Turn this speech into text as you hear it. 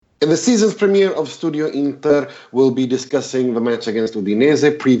In the season's premiere of Studio Inter, we'll be discussing the match against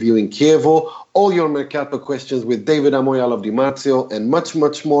Udinese, previewing Chievo, all your Mercato questions with David Amoyal of Di Marzio, and much,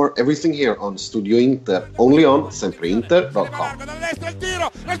 much more. Everything here on Studio Inter, only on sempreinter.com.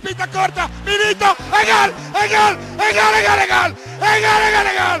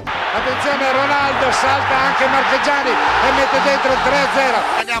 Attenzione, Ronaldo salta anche Marchegiani e mette dentro il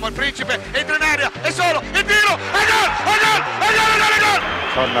 3-0. Andiamo, il principe entra in area, è solo, il tiro, è gol!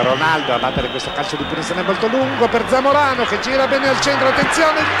 Con Ronaldo a battere questo calcio di punizione molto lungo per Zamorano che gira bene al centro,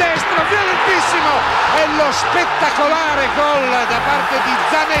 attenzione, il destro, violentissimo, e lo spettacolare gol da parte di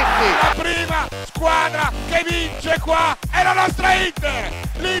Zanetti. La prima squadra che vince qua è la nostra Inter,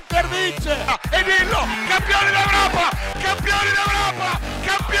 l'Inter vince, e dillo, campioni d'Europa, campioni d'Europa,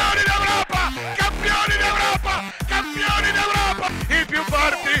 campioni d'Europa, campioni d'Europa, campioni d'Europa, i più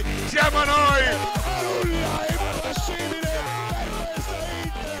forti siamo noi.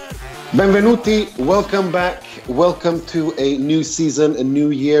 Benvenuti, welcome back, welcome to a new season, a new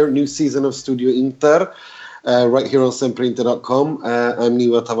year, new season of Studio Inter, right here on sempreinter.com. I'm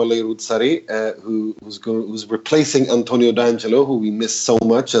Niva Tavallaey-Roodsari, who's replacing Antonio D'Angelo, who we miss so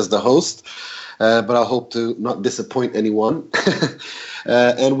much as the host, but I hope to not disappoint anyone.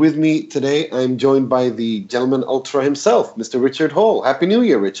 And with me today, I'm joined by the gentleman ultra himself, Mr. Richard Hall. Happy New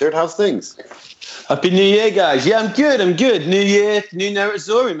Year, Richard. How's things? Happy New Year, guys. Yeah, I'm good. New year, new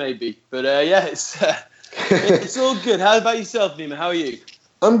Nerazzurri maybe. But yeah, it's all good. How about yourself, Nima? How are you?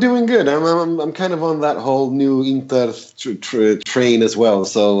 I'm doing good. I'm kind of on that whole new Inter train as well.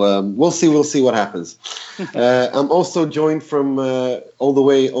 So we'll see what happens. I'm also joined from all the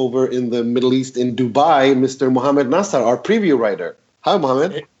way over in the Middle East in Dubai, Mr. Mohammed Nassar, our preview writer. Hi,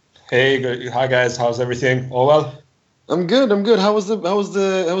 Mohammed. Hey, good. Hi guys. How's everything? All well? I'm good. How was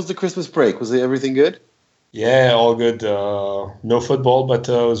the Christmas break? Was everything good? Yeah, all good. No football, but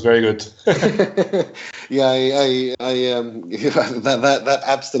it was very good. Yeah, I that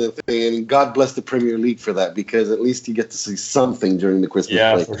abstinent thing, and God bless the Premier League for that, because at least you get to see something during the Christmas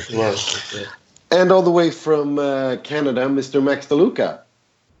break. Yeah, for sure. And all the way from Canada, Mr. Max DeLuca.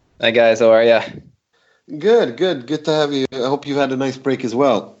 Hi guys, how are ya? Good to have you. I hope you've had a nice break as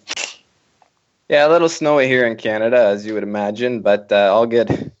well. Yeah, a little snowy here in Canada, as you would imagine, but all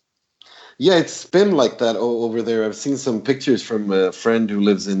good. Yeah, it's been like that over there. I've seen some pictures from a friend who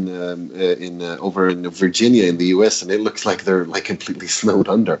lives in over in Virginia in the U.S., and it looks like they're like completely snowed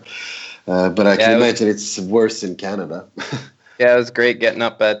under. But I can imagine it's worse in Canada. Yeah, it was great getting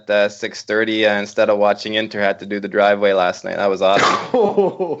up at 6:30 instead of watching Inter. Had to do the driveway last night. That was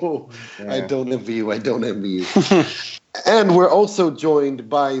awesome. Yeah. I don't envy you. And we're also joined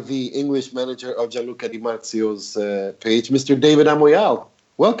by the English manager of Gianluca Di Marzio's page, Mr. David Amoyal.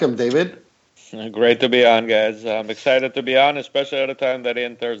 Welcome, David. Great to be on, guys. I'm excited to be on, especially at a time that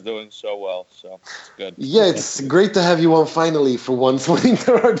Inter is doing so well. So it's good. Yeah, it's great to have you on finally for once when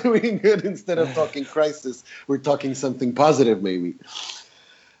Inter are doing good. Instead of talking crisis, we're talking something positive, maybe.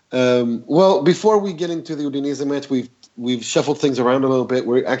 Well, before we get into the Udinese match, we've shuffled things around a little bit.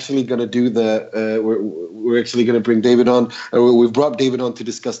 We're actually going to do we're actually going to bring David on. We've brought David on to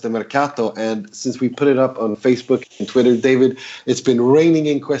discuss the Mercato, and since we put it up on Facebook and Twitter, David, it's been raining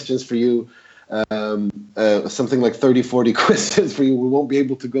in questions for you. Something like 30-40 questions for you. We won't be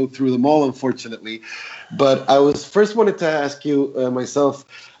able to go through them all, unfortunately. But I wanted to ask you myself,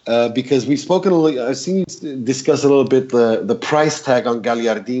 because we've spoken a little. I've seen you discuss a little bit the price tag on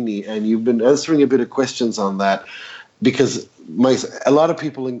Gagliardini, and you've been answering a bit of questions on that, because a lot of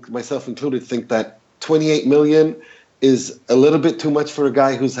people, myself included, think that 28 million is a little bit too much for a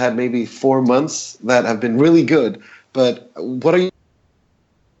guy who's had maybe 4 months that have been really good. But what are you?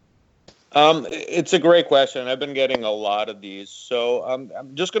 It's a great question. I've been getting a lot of these. So I'm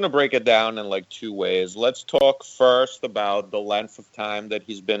just going to break it down in like two ways. Let's talk first about the length of time that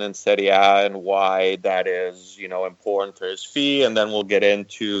he's been in Serie A and why that is, important to his fee. And then we'll get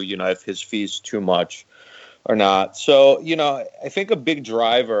into, if his fee's too much or not. So, I think a big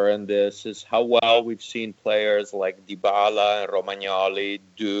driver in this is how well we've seen players like Dybala and Romagnoli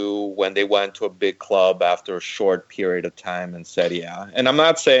do when they went to a big club after a short period of time in Serie A. And I'm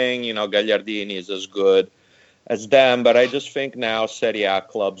not saying, Gagliardini is as good as them, but I just think now Serie A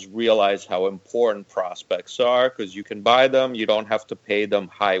clubs realize how important prospects are, because you can buy them, you don't have to pay them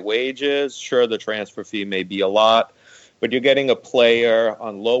high wages. Sure, the transfer fee may be a lot, but you're getting a player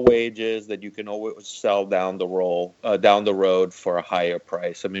on low wages that you can always sell down the road for a higher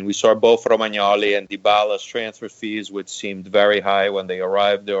price. I mean, we saw both Romagnoli and Dybala's transfer fees, which seemed very high when they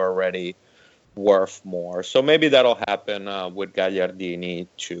arrived there already worth more. So maybe that'll happen with Gagliardini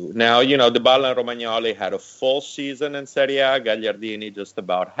too. Now, Dybala and Romagnoli had a full season in Serie A, Gagliardini just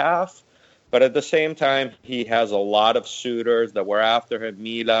about half. But at the same time, he has a lot of suitors that were after him.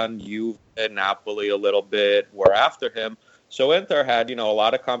 Milan, Juve, Napoli a little bit were after him. So Inter had, a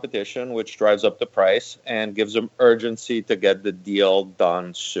lot of competition, which drives up the price and gives them urgency to get the deal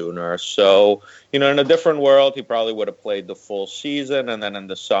done sooner. So, in a different world, he probably would have played the full season, and then in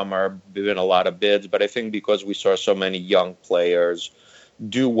the summer, been a lot of bids. But I think because we saw so many young players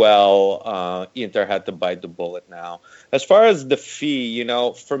do well, Inter had to bite the bullet now. As far as the fee,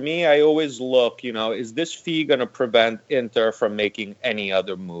 for me, I always look, is this fee going to prevent Inter from making any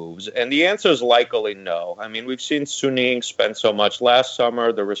other moves? And the answer is likely no. I mean, we've seen Suning spend so much last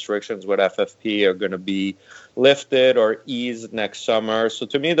summer. The restrictions with FFP are going to be lifted or eased next summer. So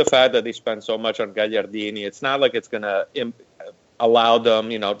to me, the fact that they spend so much on Gagliardini, it's not like it's going to allow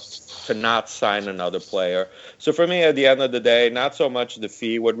them, to not sign another player. So for me, at the end of the day, not so much the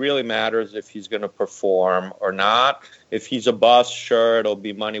fee. What really matters if he's going to perform or not. If he's a bust, sure, it'll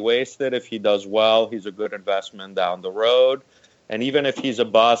be money wasted. If he does well, he's a good investment down the road. And even if he's a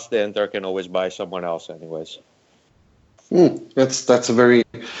bust, the Inter can always buy someone else anyways. That's a very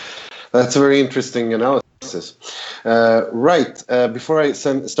interesting analysis. Right. Before I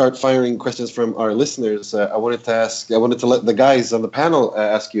start firing questions from our listeners, I wanted to let the guys on the panel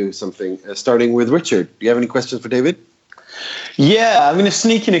ask you something. Starting with Richard, do you have any questions for David? Yeah, I'm going to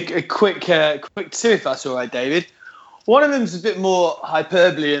sneak in a quick two, if that's all right, David. One of them's a bit more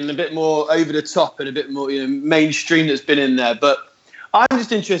hyperbole and a bit more over the top and a bit more mainstream that's been in there, but I'm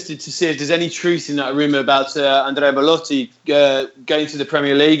just interested to see if there's any truth in that rumour about Andrea Belotti going to the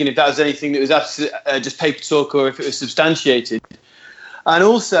Premier League, and if that was anything that was just paper talk or if it was substantiated. And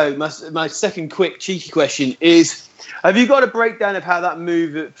also, my second quick cheeky question is, have you got a breakdown of how that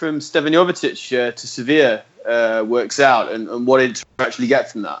move from Stevan Jovetic to Sevilla works out and what it actually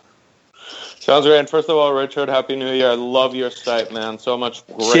get from that? Sounds great. And first of all, Richard, Happy New Year. I love your site, man. So much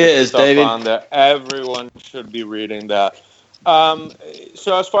great stuff David. On there. Everyone should be reading that.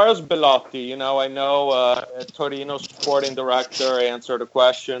 So as far as Belotti, I know Torino's sporting director answered a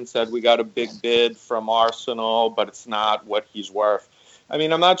question, said we got a big bid from Arsenal, but it's not what he's worth. I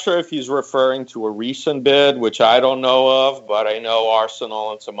mean, I'm not sure if he's referring to a recent bid, which I don't know of, but I know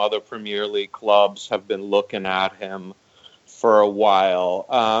Arsenal and some other Premier League clubs have been looking at him for a while.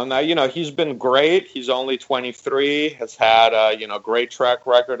 Now, he's been great. He's only 23, has had a, great track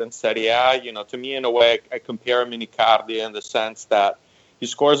record in Serie A. To me, in a way, I compare him to Icardi in the sense that he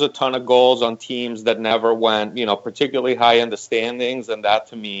scores a ton of goals on teams that never went, particularly high in the standings, and that,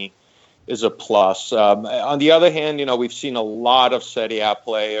 to me, is a plus. On the other hand, we've seen a lot of Serie A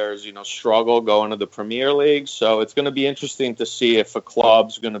players, struggle going to the Premier League, so it's going to be interesting to see if a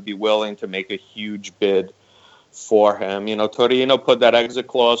club's going to be willing to make a huge bid for him. Torino put that exit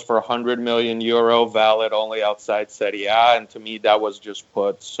clause for €100 million, valid only outside Serie A, and to me that was just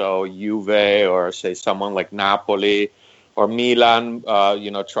put so Juve or say someone like Napoli or Milan,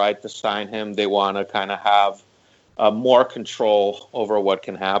 tried to sign him. They want to kind of have more control over what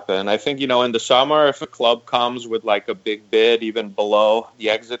can happen. I think, in the summer, if a club comes with like a big bid, even below the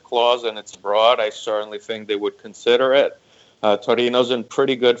exit clause and it's broad, I certainly think they would consider it. Torino's in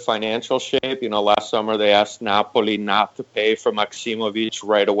pretty good financial shape. Last summer they asked Napoli not to pay for Maximovic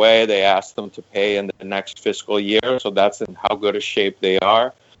right away. They asked them to pay in the next fiscal year, so that's in how good a shape they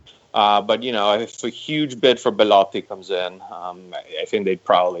are. But, if a huge bid for Belotti comes in, I think they'd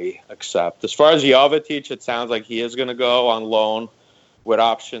probably accept. As far as Jovetic, it sounds like he is going to go on loan with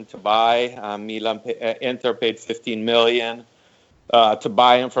option to buy. Inter paid $15 million. To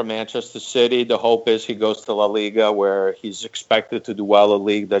buy him from Manchester City. The hope is he goes to La Liga, where he's expected to do well, a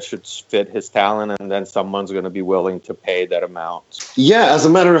league that should fit his talent, and then someone's going to be willing to pay that amount. Yeah, as a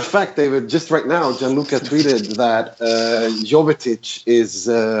matter of fact, David, just right now, Gianluca tweeted that Jovetic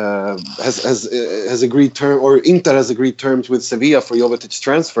has agreed or Inter has agreed terms with Sevilla for Jovetic's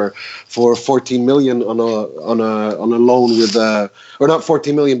transfer for 14 million on a loan with or not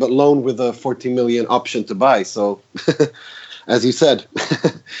 14 million, but loan with a 14 million option to buy. So. As you said.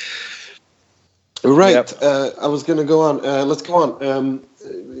 Right. Yep. I was going to go on. Let's go on.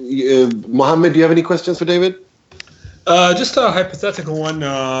 Mohammed, do you have any questions for David? Just a hypothetical one.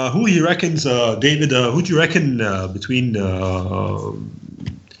 Who he reckons, David, who do you reckon between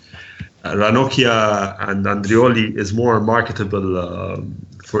Ranocchia and Andrioli is more marketable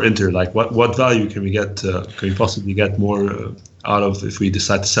for Inter? Like, what value can we possibly get more out of if we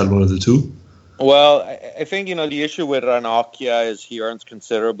decide to sell one of the two? Well, I think, the issue with Ranocchia is he earns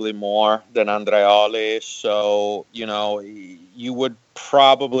considerably more than Andreoli. So, you would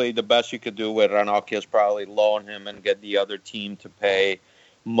probably, the best you could do with Ranocchia is probably loan him and get the other team to pay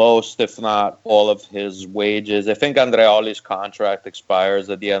most, if not all, of his wages. I think Andreoli's contract expires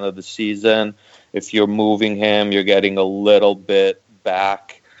at the end of the season. If you're moving him, you're getting a little bit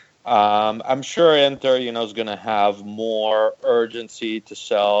back. I'm sure Inter, is going to have more urgency to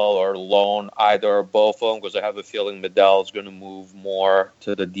sell or loan either or both of them, because I have a feeling Medel is going to move more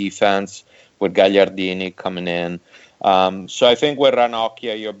to the defense with Gagliardini coming in. So I think with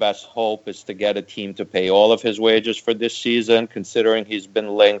Ranocchia, your best hope is to get a team to pay all of his wages for this season. Considering he's been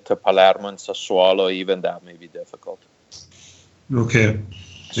linked to Palermo and Sassuolo, even that may be difficult. Okay.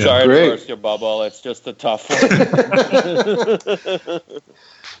 Yeah. Sorry to burst your bubble. It's just a tough one.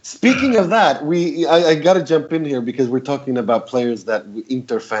 Speaking of that, I got to jump in here because we're talking about players that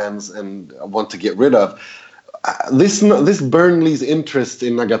Inter fans and want to get rid of. This Burnley's interest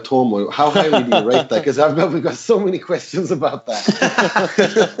in Nagatomo, how highly do you rate that? Because we've got so many questions about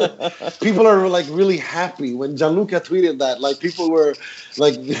that. People are like really happy when Gianluca tweeted that. Like people were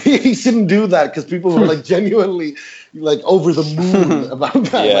like, he shouldn't do that, because people were like genuinely like over the moon about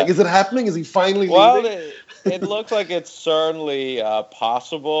that. Yeah. Like, is it happening? Is he finally leaving? It looks like it's certainly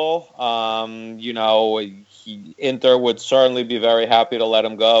possible. Inter would certainly be very happy to let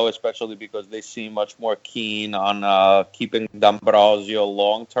him go, especially because they seem much more keen on keeping D'Ambrosio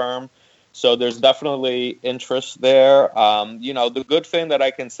long term. So there's definitely interest there. The good thing that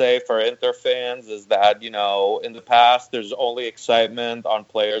I can say for Inter fans is that, in the past, there's only excitement on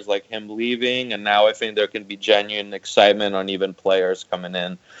players like him leaving. And now I think there can be genuine excitement on even players coming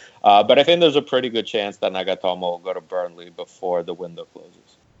in. But I think there's a pretty good chance that Nagatomo will go to Burnley before the window closes.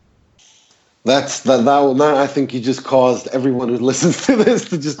 That I think you just caused everyone who listens to this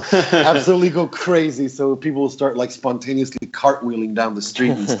to just absolutely go crazy. So people will start like spontaneously cartwheeling down the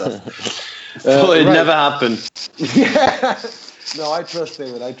street and stuff. It never happened. Yeah. No, I trust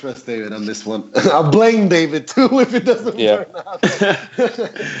David on this one. I'll blame David too if it doesn't turn out.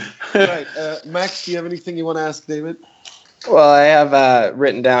 Right. Max, do you have anything you want to ask David? Well, I have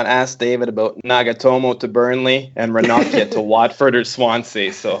written down, ask David about Nagatomo to Burnley and Ranocchia to Watford or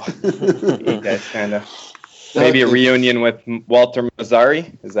Swansea. So you guys kind of maybe a reunion with Walter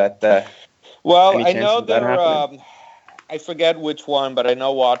Mazzari. Is that well, I know they're I forget which one, but I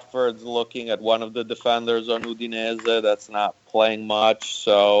know Watford's looking at one of the defenders on Udinese that's not playing much.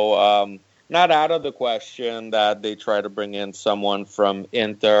 So not out of the question that they try to bring in someone from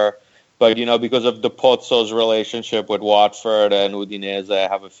Inter. But, because of the Pozzo's relationship with Watford and Udinese, I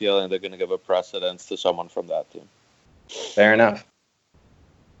have a feeling they're going to give a precedence to someone from that team. Fair enough.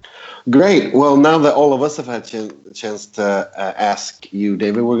 Great. Well, now that all of us have had a chance to ask you,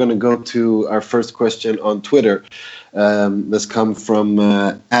 David, we're going to go to our first question on Twitter. This come from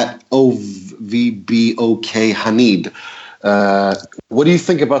at OVBOK Hanid. What do you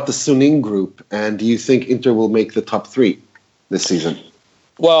think about the Suning group? And do you think Inter will make the top 3 this season?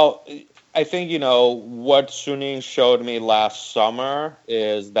 Well, I think, what Suning showed me last summer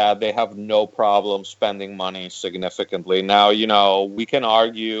is that they have no problem spending money significantly. Now, we can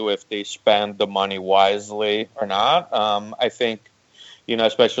argue if they spend the money wisely or not. I think,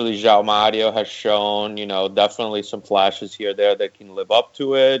 especially João Mario has shown, definitely some flashes here there that can live up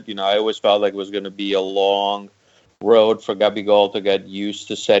to it. I always felt like it was going to be a long road for Gabigol to get used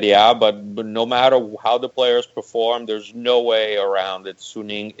to Serie A, but no matter how the players perform, there's no way around it.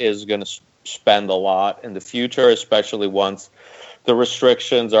 Suning is going to spend a lot in the future, especially once the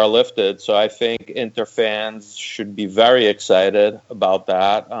restrictions are lifted. So I think Inter fans should be very excited about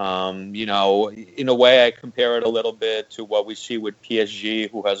that. In a way, I compare it a little bit to what we see with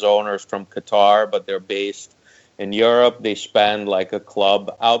PSG, who has owners from Qatar, but they're based in Europe. They spend like a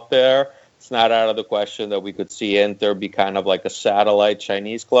club out there. It's not out of the question that we could see Inter be kind of like a satellite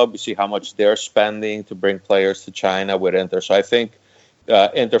Chinese club. We see how much they're spending to bring players to China with Inter. So I think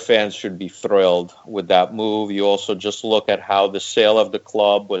Inter fans should be thrilled with that move. You also just look at how the sale of the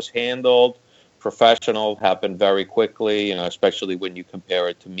club was handled. Professional, happened very quickly, especially when you compare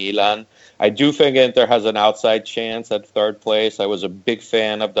it to Milan. I do think Inter has an outside chance at third place. I was a big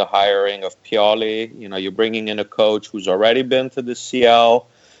fan of the hiring of Pioli. You're bringing in a coach who's already been to the CL.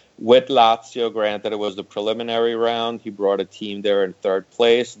 With Lazio, granted it was the preliminary round, he brought a team there in third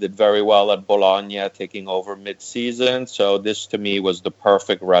place, did very well at Bologna, taking over mid-season. So this, to me, was the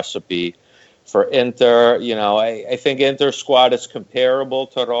perfect recipe for Inter. I think Inter's squad is comparable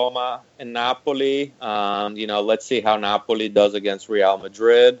to Roma and Napoli. Let's see how Napoli does against Real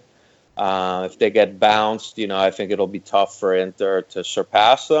Madrid. If they get bounced, I think it'll be tough for Inter to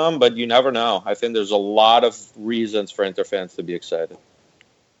surpass them, but you never know. I think there's a lot of reasons for Inter fans to be excited.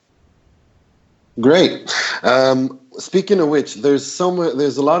 Great. Speaking of which, there's a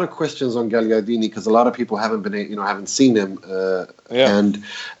lot of questions on Gagliardini because a lot of people haven't seen him, and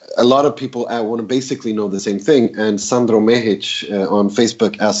a lot of people want to basically know the same thing. And Sandro Mehic on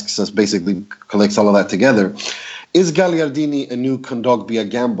Facebook asks us, basically collects all of that together. Is Gagliardini a new Kondogbia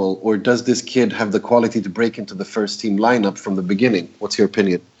gamble, or does this kid have the quality to break into the first team lineup from the beginning? What's your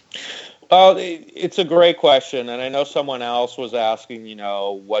opinion? Well, it's a great question, and I know someone else was asking,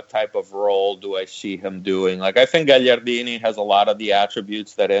 what type of role do I see him doing? I think Gagliardini has a lot of the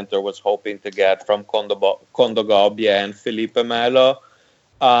attributes that Inter was hoping to get from Kondogbia and Felipe Melo.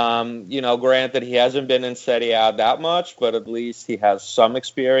 Granted, he hasn't been in Serie A that much, but at least he has some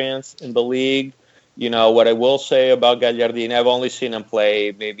experience in the league. What I will say about Gagliardini, I've only seen him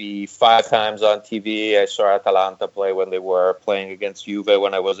play maybe 5 times on TV. I saw Atalanta play when they were playing against Juve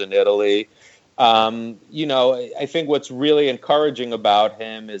when I was in Italy. I think what's really encouraging about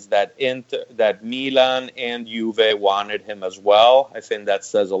him is that Milan and Juve wanted him as well. I think that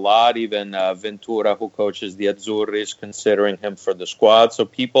says a lot. Even Ventura, who coaches the Azzurri, is considering him for the squad. So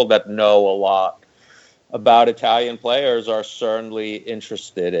people that know a lot about Italian players are certainly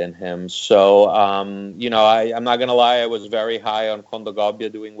interested in him. So, I'm not going to lie, I was very high on Kondogbia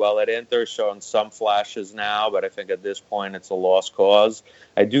doing well at Inter, showing some flashes now, but I think at this point it's a lost cause.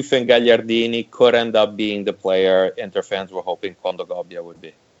 I do think Gagliardini could end up being the player Inter fans were hoping Kondogbia would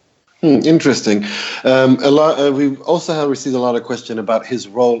be. Interesting. We've also received a lot of question about his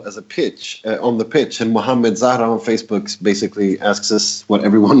role as on the pitch, and Mohamed Zahra on Facebook basically asks us what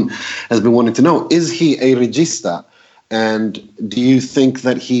everyone has been wanting to know: is he a regista, and do you think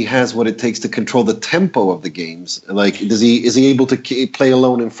that he has what it takes to control the tempo of the games? Is he able to play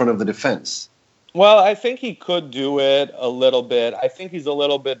alone in front of the defense? Well, I think he could do it a little bit. I think he's a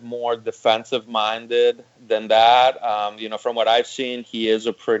little bit more defensive-minded than that. From what I've seen, he is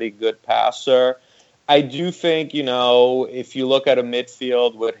a pretty good passer. I do think, if you look at a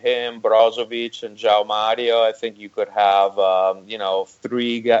midfield with him, Brozovic, and João Mario, I think you could have,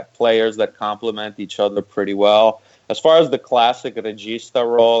 3 players that complement each other pretty well. As far as the classic regista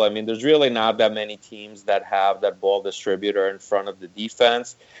role, there's really not that many teams that have that ball distributor in front of the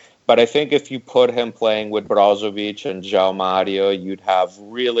defense. But I think if you put him playing with Brozovic and João Mario, you'd have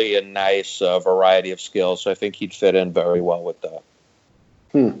really a nice variety of skills. So I think he'd fit in very well with that.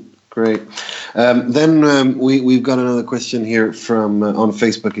 Great. Then we've got another question here from on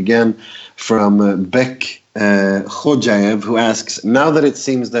Facebook again from Bek Khojaev, who asks, now that it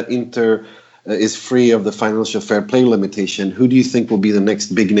seems that Inter is free of the financial fair play limitation, who do you think will be the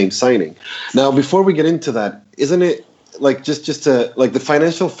next big name signing? Now, before we get into that, isn't it the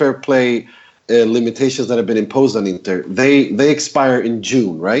financial fair play limitations that have been imposed on Inter, they expire in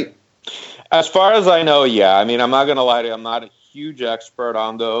June, right? As far as I know, yeah. I'm not going to lie to you. I'm not a huge expert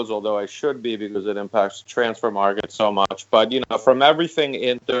on those, although I should be because it impacts the transfer market so much. But, from everything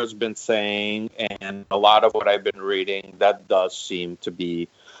Inter's been saying and a lot of what I've been reading, that does seem to be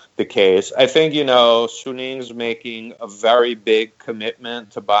the case. I think, Suning's making a very big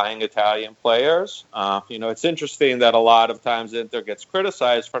commitment to buying Italian players. It's interesting that a lot of times Inter gets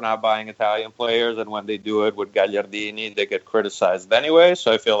criticized for not buying Italian players, and when they do it with Gagliardini, they get criticized anyway,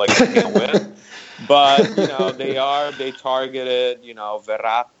 so I feel like they can't win. But, they targeted,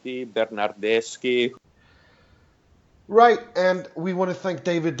 Verratti, Bernardeschi. Right, and we want to thank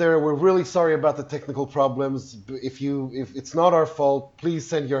David there. We're really sorry about the technical problems. If it's not our fault, please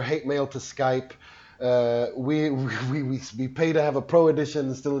send your hate mail to Skype. We pay to have a pro edition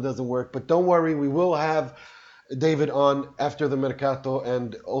and still it doesn't work. But don't worry, we will have David on after the Mercato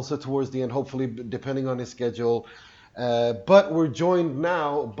and also towards the end, hopefully, depending on his schedule. But we're joined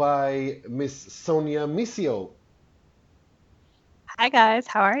now by Miss Sonia Misio. Hi guys,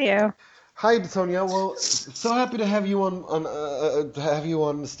 how are you? Hi, Sonia. Well, so happy to have you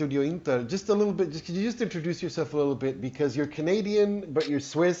on Studio Inter. Just a little bit. Could you just introduce yourself a little bit, because you're Canadian but you're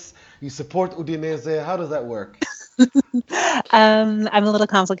Swiss. You support Udinese. How does that work? I'm a little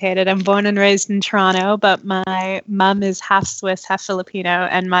complicated. I'm born and raised in Toronto, but my mom is half Swiss, half Filipino,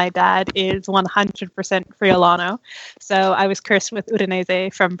 and my dad is 100% Friulano. So I was cursed with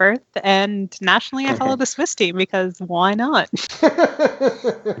Udinese from birth, and nationally I follow the Swiss team because why not?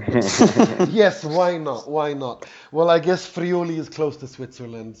 Yes, why not? Why not? Well, I guess Friuli is close to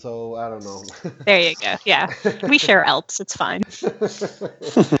Switzerland, so I don't know. There you go. Yeah, we share Alps. It's fine.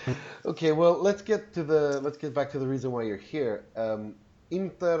 Okay, well, let's get back to the reason why you're here.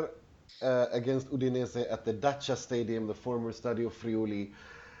 Inter against Udinese at the Dacia Stadium, the former Stadio Friuli.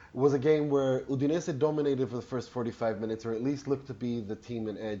 was a game where Udinese dominated for the first 45 minutes, or at least looked to be the team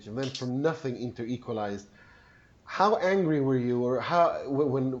in edge, and then from nothing Inter equalized. How angry were you, or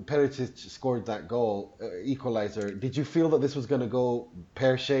when Perisic scored that goal, equalizer? Did you feel that this was going to go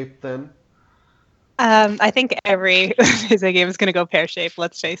pear-shaped then? I think every game is going to go pear-shaped,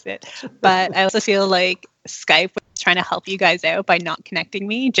 let's face it. But I also feel like Skype was trying to help you guys out by not connecting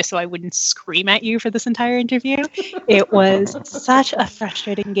me, just so I wouldn't scream at you for this entire interview. It was such a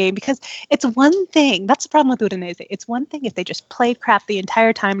frustrating game, because it's one thing, that's the problem with Udinese. It's one thing if they just played crap the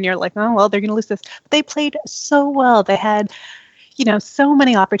entire time and you're like, oh, well, they're going to lose this. But they played so well. They had, so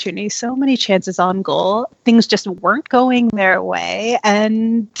many opportunities, so many chances on goal. Things just weren't going their way.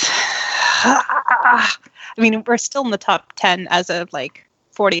 And I mean, we're still in the top 10 as of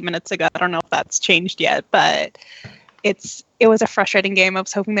 40 minutes ago. I don't know if that's changed yet, but it was a frustrating game. I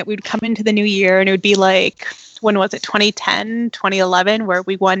was hoping that we'd come into the new year and it would be like, when was it, 2010, 2011, where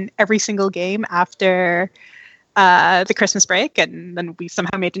we won every single game after the Christmas break, and then we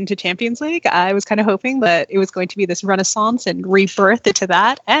somehow made it into Champions League. I was kind of hoping that it was going to be this renaissance and rebirth into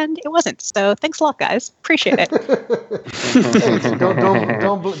that, and it wasn't. So thanks a lot, guys. Appreciate it.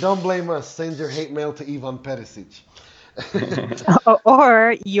 Don't blame us. Send your hate mail to Ivan Perisic.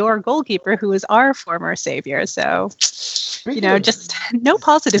 Or your goalkeeper, who is our former savior. So, just no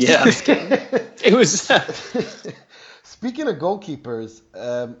positives in this game. It was... Speaking of goalkeepers,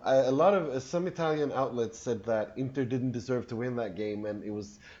 some Italian outlets said that Inter didn't deserve to win that game, and it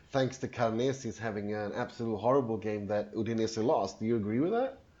was thanks to Carnesi's having an absolute horrible game that Udinese lost. Do you agree with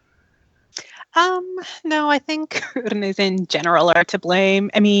that? No, I think Udinese in general are to blame.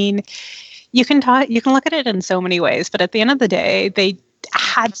 I mean, you can look at it in so many ways, but at the end of the day, they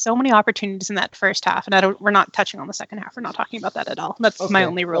had so many opportunities in that first half, and we're not touching on the second half. We're not talking about that at all. That's my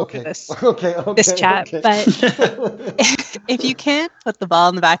only rule for this chat. Okay. But if you can't put the ball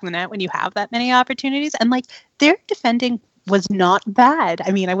in the back of the net when you have that many opportunities, and their defending was not bad.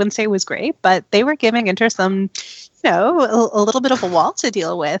 I mean, I wouldn't say it was great, but they were giving Inter some, a little bit of a wall to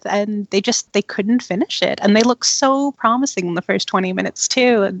deal with, and they couldn't finish it. And they looked so promising in the first 20 minutes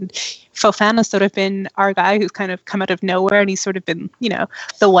too. And Fofana's sort of been our guy who's kind of come out of nowhere, and he's sort of been,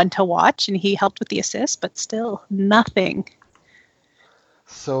 the one to watch, and he helped with the assist, but still nothing.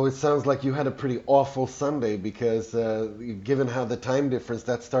 So it sounds like you had a pretty awful Sunday, because given how the time difference,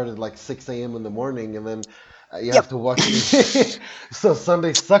 that started 6 a.m. in the morning, and then you have to watch it. So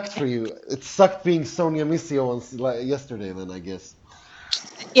Sunday sucked for you. It sucked being Sonia Missio yesterday then, I guess.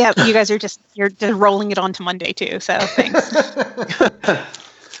 Yeah, you guys you're just rolling it on to Monday too, so thanks.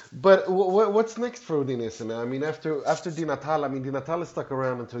 But what's next for Udinese now? I mean, after Di Natale, Di Natale stuck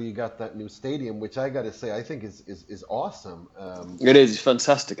around until you got that new stadium, which I got to say, I think is awesome. It is. It's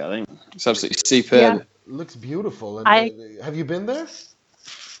fantastic, I think. It's absolutely superb. Yeah. Looks beautiful. And, have you been there?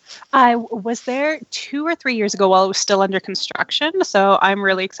 I was there 2 or 3 years ago while it was still under construction, so I'm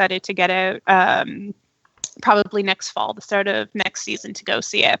really excited to get out probably next fall, the start of next season, to go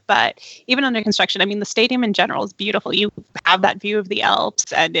see it. But even under construction, the stadium in general is beautiful. You have that view of the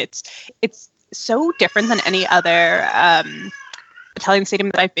Alps, and it's so different than any other Italian stadium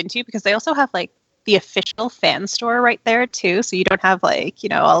that I've been to, because they also have the official fan store right there too, so you don't have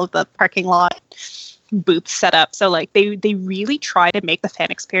all of the parking lot booths set up. So they really try to make the fan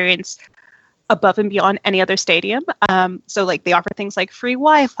experience above and beyond any other stadium. So they offer things like free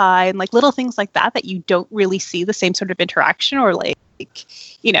Wi-Fi and little things like that you don't really see the same sort of interaction, or go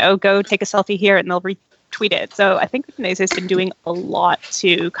take a selfie here and they'll retweet it. So I think Udinese has been doing a lot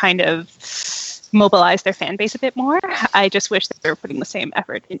to kind of mobilize their fan base a bit more. I just wish that they were putting the same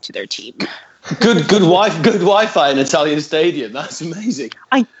effort into their team. Good Wi-Fi in an Italian stadium. That's amazing.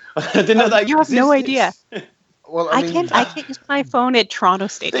 I didn't know that. You have no idea. Well, I can't use my phone at Toronto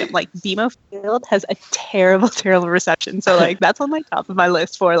Stadium. BMO Field has a terrible reception. So that's on my top of my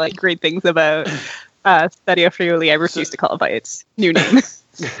list for great things about Stadio Friuli. I refuse to call it by its new name.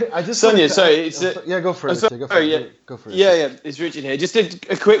 Sonia, sorry. Go for it. Go for it. Yeah, it's Richard here. Just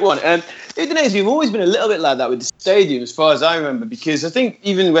a quick one. Udinese, we've always been a little bit like that with the stadium, as far as I remember, because I think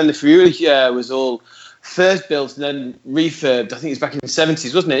even when the Friuli was all first built and then refurbed, I think it's back in the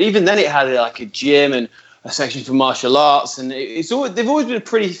 70s, wasn't it? Even then it had a gym and a section for martial arts, and they've always been a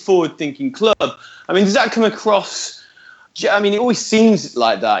pretty forward-thinking club. Does that come across? It always seems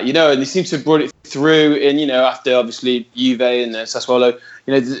like that, and they seem to have brought it through. And after obviously Juve and Sassuolo,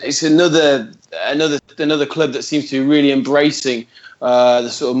 it's another club that seems to be really embracing the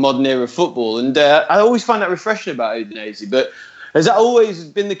sort of modern era of football. And I always find that refreshing about Udinese. But has that always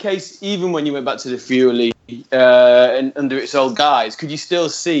been the case, even when you went back to the Friuli and under its old guys? Could you still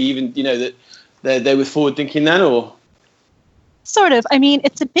see even that they were forward thinking then, or? Sort of. I mean,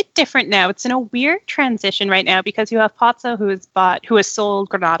 it's a bit different now. It's in a weird transition right now because you have Pozzo who has sold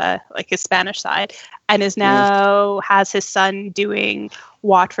Granada, like his Spanish side, and is now has his son doing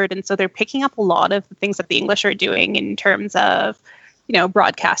Watford. And so they're picking up a lot of the things that the English are doing in terms of,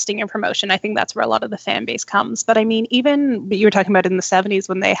 broadcasting and promotion. I think that's where a lot of the fan base comes. But I mean, even you were talking about in the 70s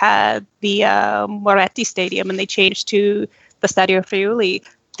when they had the Moretti Stadium and they changed to the Stadio Friuli,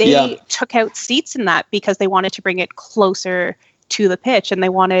 they took out seats in that because they wanted to bring it closer to the pitch, and they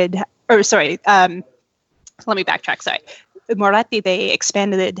wanted, let me backtrack. Sorry. Moretti, they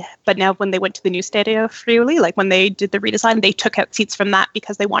expanded it, but now when they went to the new Stadio Friuli, like when they did the redesign, they took out seats from that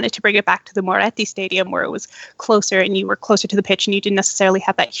because they wanted to bring it back to the Moretti Stadium where it was closer and you were closer to the pitch and you didn't necessarily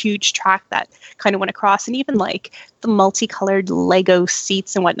have that huge track that kind of went across. And even like the multicolored Lego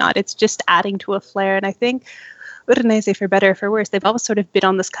seats and whatnot, it's just adding to a flair. And I think Udinese, for better or for worse, they've always sort of been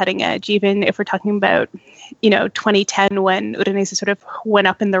on this cutting edge, even if we're talking about, 2010 when Udinese sort of went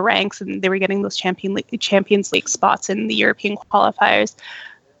up in the ranks and they were getting those Champions League spots in the European qualifiers.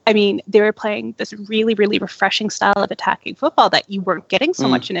 I mean, they were playing this really, really refreshing style of attacking football that you weren't getting so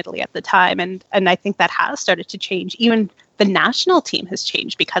much in Italy at the time. And I think that has started to change. Even the national team has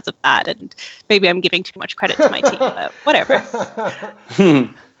changed because of that. And maybe I'm giving too much credit to my team, but whatever.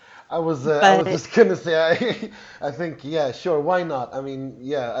 I was just gonna say, I think, yeah, sure, why not? I mean,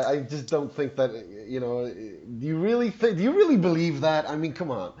 yeah, I just don't think that, do you really believe that? I mean,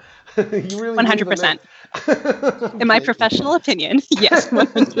 come on. You really 100%. In my professional opinion, yes,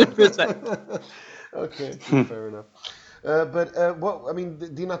 100%. Okay, fair enough.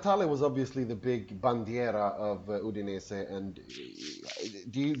 Di Natale was obviously the big bandiera of Udinese, and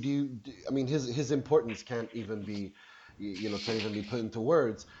his importance can't even be put into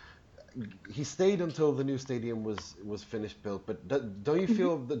words. He stayed until the new stadium was finished built, but don't you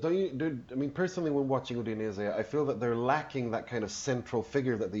feel that, personally when watching Udinese, I feel that they're lacking that kind of central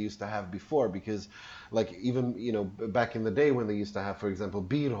figure that they used to have before, because like even back in the day when they used to have, for example,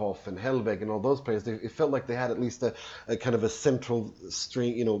 Bierhoff and Hellweg and all those players, it felt like they had at least a kind of a central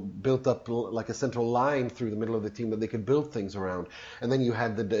string, built up like a central line through the middle of the team that they could build things around. And then you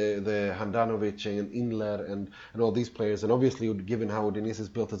had the Handanovic and Inler and all these players, and obviously given how Udinese is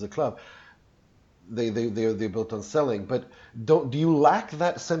built as a club, they're built on selling. But do you lack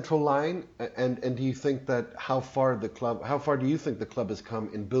that central line? And do you think that how far do you think the club has come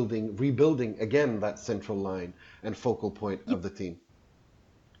in rebuilding again that central line and focal point of the team?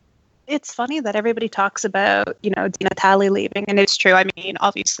 It's funny that everybody talks about, Di Natale leaving, and it's true. I mean,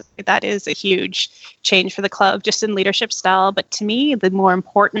 obviously that is a huge change for the club just in leadership style. But to me, the more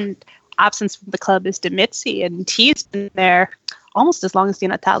important absence from the club is Demizzi, and he's been there almost as long as Di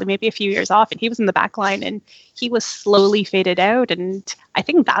Natale, maybe a few years off, and he was in the back line and he was slowly faded out. And I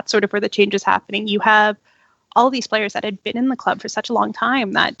think that's sort of where the change is happening. You have all these players that had been in the club for such a long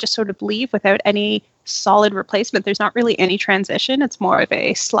time that just sort of leave without any solid replacement. There's not really any transition. It's more of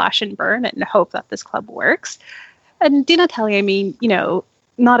a slash and burn and hope that this club works. And Di Natale, I mean,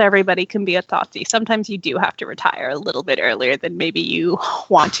 not everybody can be a Totti. Sometimes you do have to retire a little bit earlier than maybe you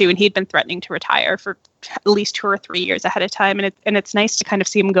want to. And he'd been threatening to retire for at least 2 or 3 years ahead of time. And it's nice to kind of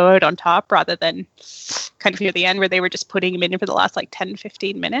see him go out on top rather than kind of near the end where they were just putting him in for the last 10,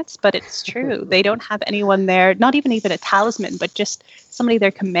 15 minutes. But it's true. They don't have anyone there, not even a talisman, but just somebody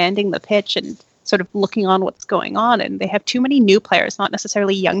there commanding the pitch and sort of looking on what's going on. And they have too many new players, not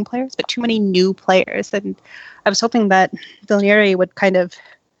necessarily young players, but too many new players. And I was hoping that Villieri would kind of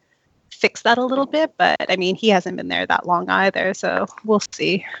fix that a little bit, but I mean, he hasn't been there that long either, so we'll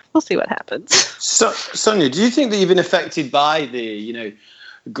see. We'll see what happens. So, Sonia, do you think that you've been affected by the,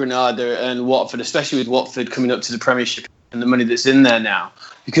 Granada and Watford, especially with Watford coming up to the Premiership and the money that's in there now?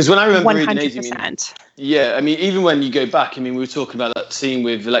 Because when I remember 100%. Even when you go back, we were talking about that team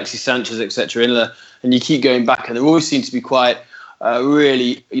with Alexis Sanchez, etc., and you keep going back, and there always seems to be quite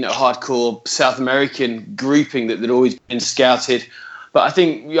really, hardcore South American grouping that had always been scouted. But I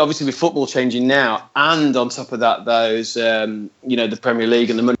think, obviously, with football changing now, and on top of that, those, the Premier League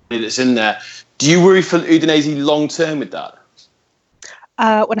and the money that's in there, do you worry for Udinese long term with that?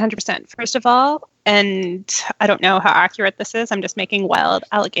 100%. First of all, and I don't know how accurate this is, I'm just making wild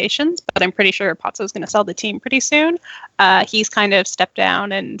allegations, but I'm pretty sure Pozzo is going to sell the team pretty soon. He's kind of stepped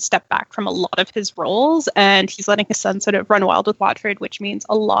down and stepped back from a lot of his roles, and he's letting his son sort of run wild with Watford, which means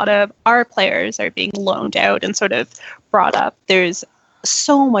a lot of our players are being loaned out and sort of brought up. There's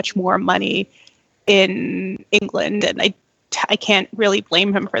so much more money in England, and I can't really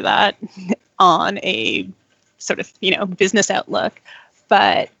blame him for that on a sort of, business outlook.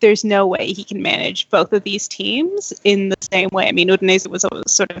 But there's no way he can manage both of these teams in the same way. I mean, Udinese was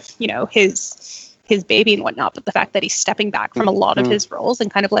always sort of, his his baby and whatnot, but the fact that he's stepping back from a lot of his roles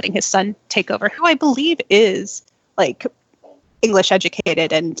and kind of letting his son take over, who I believe is like English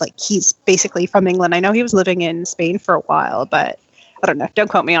educated and like he's basically from England. I know he was living in Spain for a while, but I don't know. Don't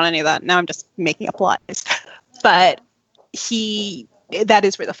quote me on any of that. Now I'm just making up lies. But that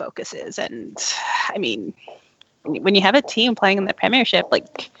is where the focus is. And I mean, when you have a team playing in the Premiership,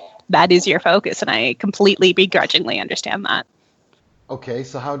 like that is your focus. And I completely begrudgingly understand that. Okay,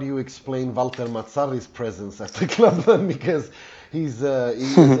 so how do you explain Walter Mazzarri's presence at the club then? Because he's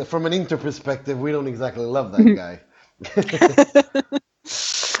from an Inter perspective, we don't exactly love that guy.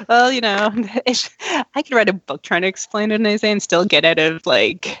 Well, you know, I could write a book trying to explain it and still get out of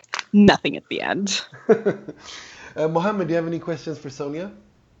like nothing at the end. Mohammed, do you have any questions for Sonia?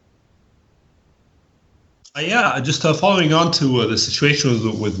 Yeah, just following on to the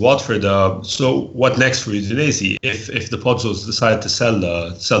situation with Watford. So, what next for Udinese if the Pozzos decide to sell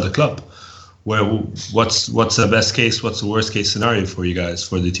the club? What's the best case? What's the worst case scenario for you guys,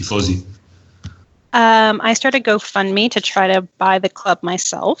 for the Tifosi? I started GoFundMe to try to buy the club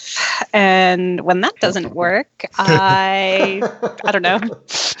myself, and when that doesn't work, I don't know.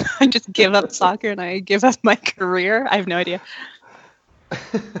 I just give up soccer and I give up my career. I have no idea.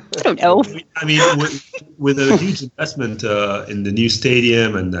 I don't know. I mean, with a huge investment in the new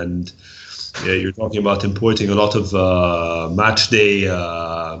stadium, and you're talking about importing a lot of match day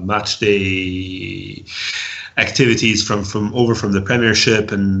activities from the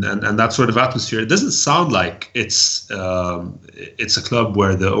Premiership and that sort of atmosphere. It doesn't sound like it's a club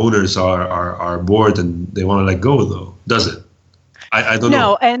where the owners are bored and they want to let go, though, does it? I don't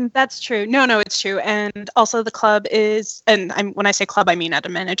know. No, and that's true. No, it's true. And also the club is, and when I say club, I mean at a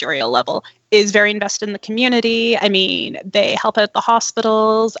managerial level, is very invested in the community. I mean, they help out the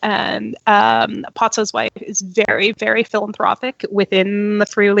hospitals, and Pozzo's wife is very, very philanthropic within the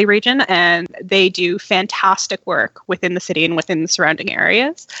Friuli region, and they do fantastic work within the city and within the surrounding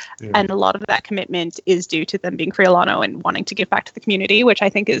areas. Yeah. And a lot of that commitment is due to them being Friulano and wanting to give back to the community, which I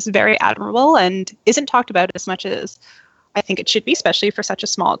think is very admirable and isn't talked about as much as I think it should be, especially for such a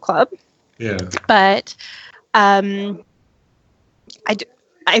small club. Yeah. But I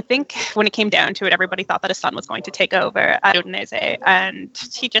think when it came down to it, everybody thought that his son was going to take over at Udinese, and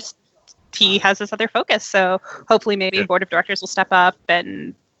he has this other focus. So hopefully maybe the board of directors will step up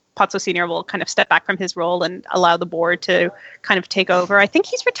and Pozzo Senior will kind of step back from his role and allow the board to kind of take over. I think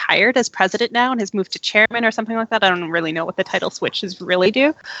he's retired as president now and has moved to chairman or something like that. I don't really know what the title switches really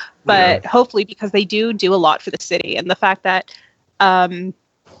do, but hopefully, because they do a lot for the city, and the fact that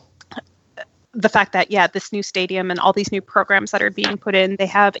this new stadium and all these new programs that are being put in, they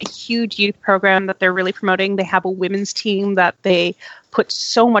have a huge youth program that they're really promoting. They have a women's team that they put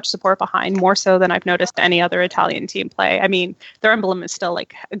so much support behind, more so than I've noticed any other Italian team play. I mean, their emblem is still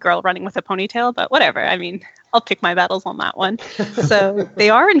like a girl running with a ponytail, but whatever. I mean, I'll pick my battles on that one. So they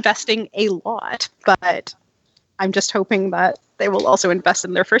are investing a lot, but I'm just hoping that they will also invest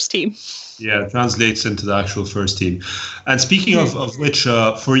in their first team. Yeah, it translates into the actual first team. And speaking of which,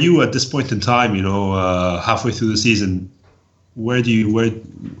 for you at this point in time, halfway through the season, where do you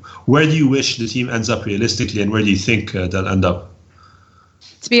wish the team ends up realistically, and where do you think they'll end up?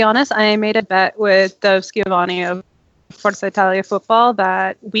 To be honest, I made a bet with Dove Schiavone of Forza Italia Football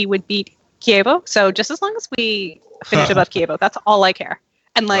that we would beat Chievo. So just as long as we finish above Chievo, that's all I care.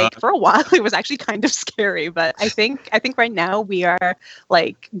 And for a while, it was actually kind of scary. But I think right now we are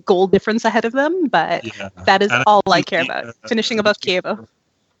like goal difference ahead of them. But that is all I care about, finishing above Chievo.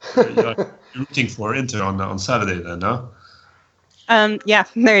 You're rooting for Inter on Saturday then, no? Yeah,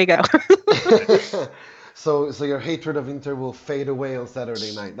 there you go. So your hatred of Inter will fade away on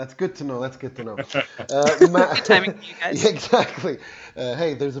Saturday night. That's good to know. Good timing for you guys. Yeah, exactly.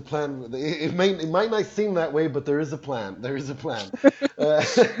 Hey, there's a plan. It might not seem that way, but there is a plan.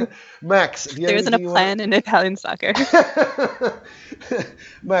 Max, do you have there isn't a plan in Italian soccer.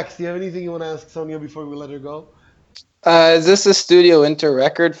 Max, do you have anything you want to ask Sonia before we let her go? Is this a Studio Inter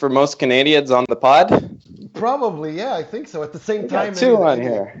record for most Canadians on the pod? Probably, yeah, I think so. At the same time, got two on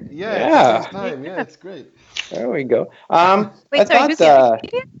here. Yeah. At the same time, yeah, it's great. There we go. Wait, sorry, who's the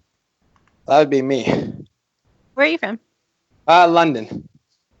Canadian? That would be me. Where are you from? London.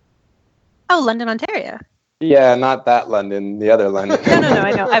 Oh, London, Ontario. Yeah, not that London, the other London. No,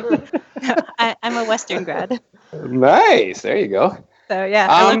 I know. I'm a Western grad. Nice, there you go. So yeah,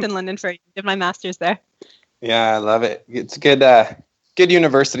 I lived in London for a year, did my master's there. Yeah, I love it. It's a good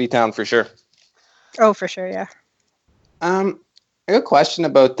university town for sure. Oh, for sure, yeah. I got a question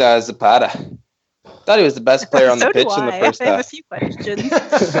about Zapata. Thought he was the best player on the pitch in the first half. I have a few questions.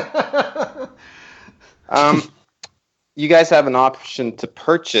 you guys have an option to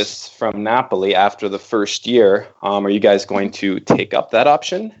purchase from Napoli after the first year. Are you guys going to take up that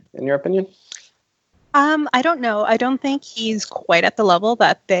option, in your opinion? I don't know. I don't think he's quite at the level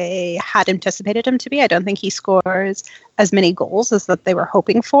that they had anticipated him to be. I don't think he scores as many goals as that they were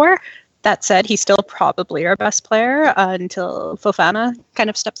hoping for. That said, he's still probably our best player until Fofana kind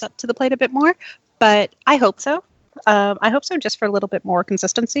of steps up to the plate a bit more. But I hope so. I hope so, just for a little bit more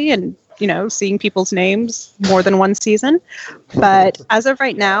consistency and, seeing people's names more than one season. But as of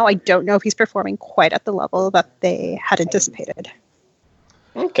right now, I don't know if he's performing quite at the level that they had anticipated.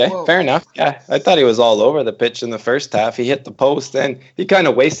 Okay, fair enough. Yeah, I thought he was all over the pitch in the first half. He hit the post and he kind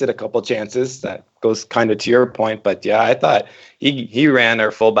of wasted a couple chances. That goes kind of to your point. But yeah, I thought he ran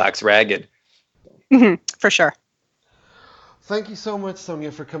our fullbacks ragged. For sure. Thank you so much,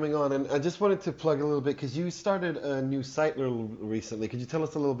 Sonia, for coming on. And I just wanted to plug a little bit because you started a new site recently. Could you tell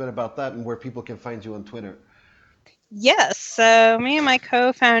us a little bit about that and where people can find you on Twitter? Yes. So me and my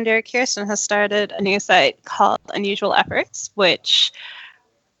co-founder, Kirsten, has started a new site called Unusual Efforts, which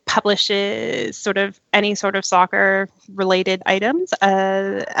publishes sort of any sort of soccer related items,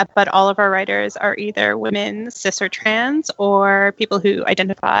 but all of our writers are either women, cis or trans, or people who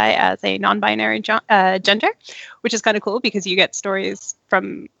identify as a non-binary gender, which is kind of cool because you get stories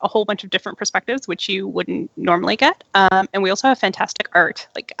from a whole bunch of different perspectives, which you wouldn't normally get. And we also have fantastic art.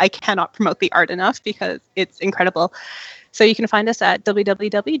 Like, I cannot promote the art enough because it's incredible. So you can find us at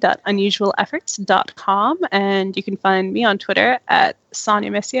www.unusualefforts.com, and you can find me on Twitter at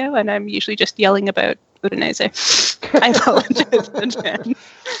Sonia Missio, and I'm usually just yelling about Udinese. I apologize in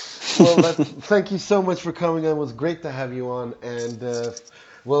advance. Well, thank you so much for coming on. It was great to have you on, and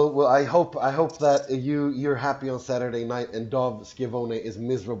well, I hope that you're happy on Saturday night, and Dov Schiavone is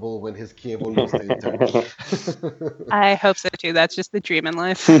miserable when his Chievo loses to Inter. I hope so too. That's just the dream in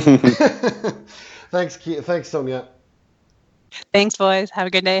life. Thanks, Sonia. Thanks, boys. Have a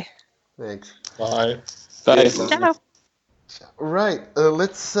good day. Thanks. Bye. Bye. Ciao. Right.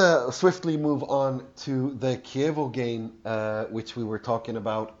 Let's swiftly move on to the Chievo game, which we were talking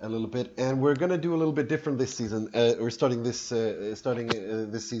about a little bit, and we're going to do a little bit different this season. We're starting this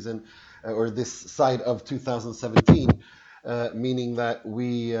season, or this side of 2017, meaning that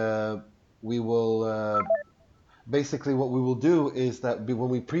we will. Basically, what we will do is that when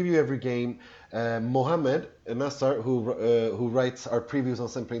we preview every game, Mohamed Nassar, who writes our previews on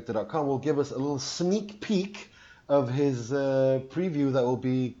SempreInter.com, will give us a little sneak peek of his preview that will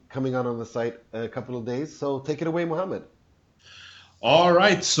be coming out on the site a couple of days. So take it away, Mohamed. All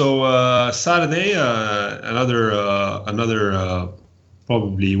right. So Saturday, another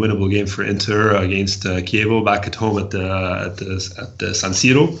probably winnable game for Inter against Chievo back at home at the San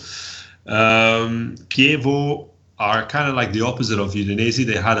Siro. Chievo are kind of like the opposite of Udinese.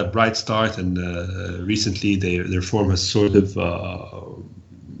 They had a bright start, and recently their form has sort of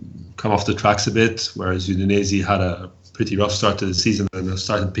come off the tracks a bit, whereas Udinese had a pretty rough start to the season and have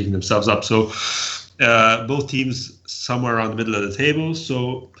started picking themselves up. So both teams somewhere around the middle of the table.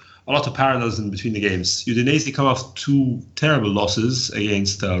 So a lot of parallels in between the games. Udinese come off two terrible losses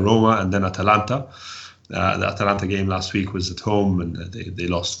against Roma and then Atalanta. The Atalanta game last week was at home, and they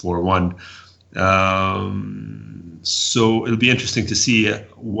lost 4-1. So it'll be interesting to see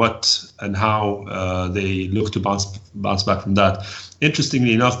what and how they look to bounce back from that.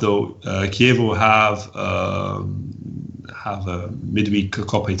 Interestingly enough, though, Chievo have a midweek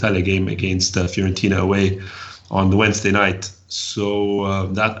Coppa Italia game against Fiorentina away on the Wednesday night, so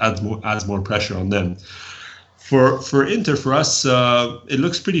that adds more pressure on them. For Inter, for us, it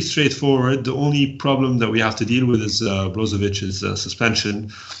looks pretty straightforward. The only problem that we have to deal with is Brozovic's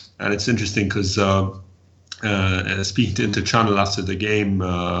suspension, and it's interesting because speaking to Inter Channel after the game,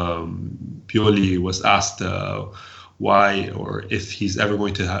 Pioli was asked why or if he's ever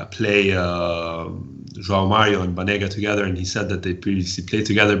going to play João Mario and Banega together, and he said that they previously played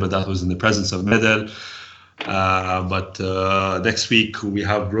together, but that was in the presence of Medel. But next week we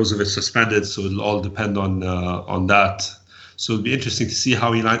have Brozovic suspended, so it'll all depend on that. So it'll be interesting to see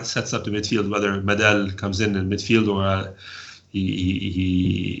how he sets up the midfield, whether Medel comes in midfield or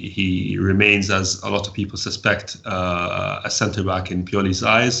he remains, as a lot of people suspect, a centre back in Pioli's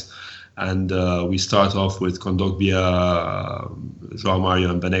eyes. And we start off with Kondogbia, João Mario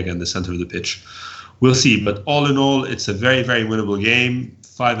and Banega in the centre of the pitch. We'll see, but all in all, it's a very, very winnable game.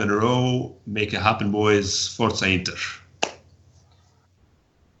 5 in a row. Make it happen, boys. Forza Inter.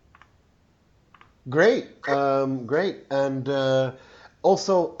 Great. Great. And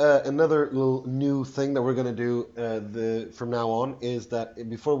also, another little new thing that we're going to do from now on is that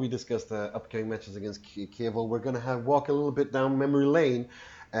before we discuss the upcoming matches against Chievo, we're going to walk a little bit down memory lane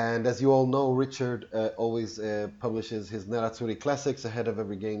And as you all know, Richard always publishes his Nerazzurri Classics ahead of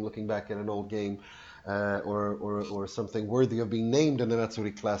every game, looking back at an old game or something worthy of being named a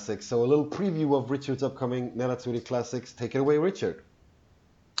Nerazzurri Classic. So a little preview of Richard's upcoming Nerazzurri Classics. Take it away, Richard.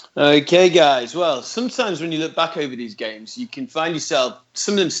 Okay, guys. Well, sometimes when you look back over these games, you can find yourself,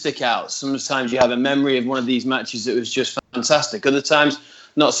 some of them stick out. Sometimes you have a memory of one of these matches that was just fantastic. Other times,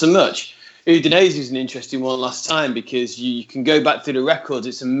 not so much. Udinese is an interesting one last time because you can go back through the records.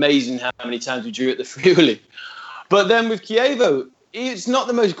 It's amazing how many times we drew at the Friuli. But then with Chievo, it's not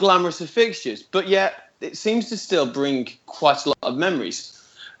the most glamorous of fixtures, but yet it seems to still bring quite a lot of memories.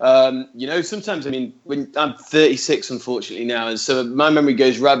 Sometimes, when I'm 36, unfortunately now, and so my memory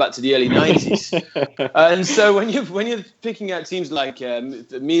goes right back to the early 90s. And so when you're picking out teams like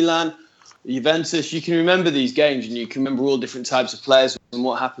Milan, Juventus, you can remember these games and you can remember all different types of players and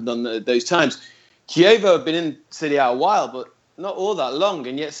what happened on those times. Chievo have been in Serie A a while, but not all that long,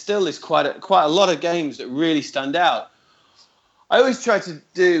 and yet still there's quite a lot of games that really stand out. I always try to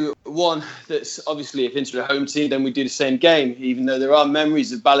do one that's obviously if Inter are a home team, then we do the same game, even though there are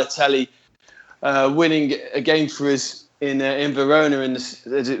memories of Balotelli winning a game for us in Verona as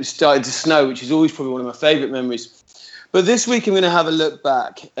it started to snow, which is always probably one of my favourite memories. But this week I'm going to have a look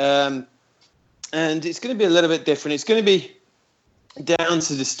back, and it's going to be a little bit different. It's going to be down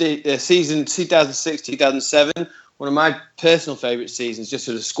to the season 2006-2007, one of my personal favourite seasons, just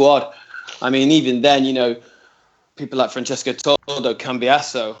as a squad. Even then, people like Francesco Toldo,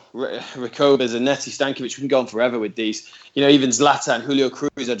 Cambiasso, Recoba, Zanetti, Stankovic, we can go on forever with these. Even Zlatan, Julio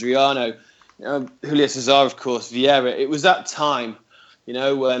Cruz, Adriano, Julio Cesar, of course, Vieira. It was that time,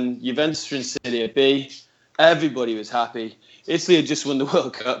 when Juventus were in Serie B, everybody was happy. Italy had just won the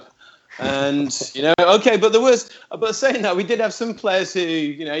World Cup. And, but saying that, we did have some players who,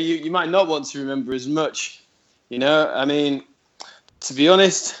 you might not want to remember as much. To be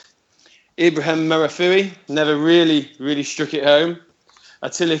honest, Ibrahim Marafui never really struck it home.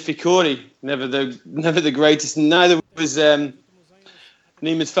 Attila Ficori, never the greatest. Neither was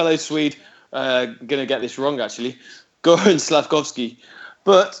Nima's fellow Swede. Going to get this wrong actually. Goran Slavkovsky.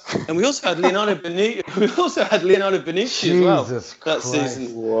 And we also had Leonardo Bonucci. As well that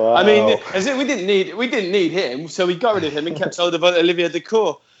season. Wow. We didn't need him, so we got rid of him and kept hold of Olivier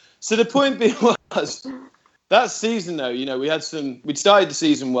Dacour. So the point being was that season though, we'd started the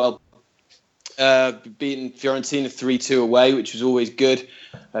season well. Beating Fiorentina 3-2 away, which was always good.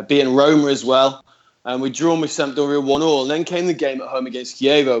 Beating Roma as well. And we'd drawn with Sampdoria 1-1. And then came the game at home against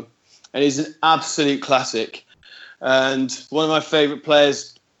Chievo. And it's an absolute classic. And one of my favourite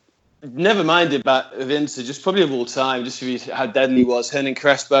players, never mind about Inter, just probably of all time, just for how deadly he was. Hernan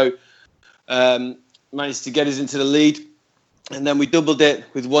Crespo managed to get us into the lead. And then we doubled it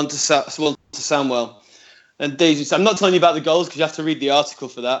with one to Samuel. And I'm not telling you about the goals because you have to read the article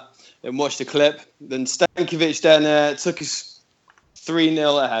for that. And watch the clip. Then Stankovic then took us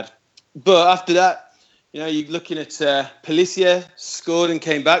 3-0 ahead. But after that, you're looking at Pellissier scored and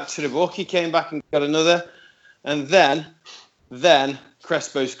came back. Trevocchi came back and got another. And then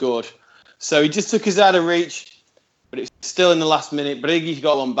Crespo scored. So he just took us out of reach. But it was still in the last minute. Brighi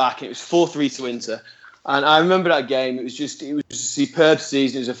got one back. And it was 4-3 to Inter. And I remember that game. It was a superb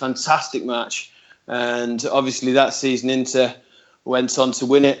season. It was a fantastic match. And obviously that season Inter went on to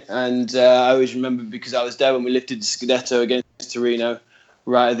win it, and I always remember because I was there when we lifted the Scudetto against Torino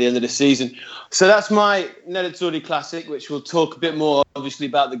right at the end of the season. So that's my Nerazzurri Classic, which we'll talk a bit more, obviously,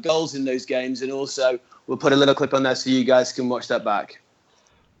 about the goals in those games, and also we'll put a little clip on there so you guys can watch that back.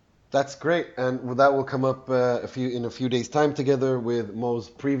 That's great, and that will come up in a few days' time together with Mo's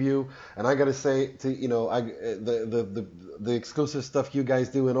preview. And I gotta say, the exclusive stuff you guys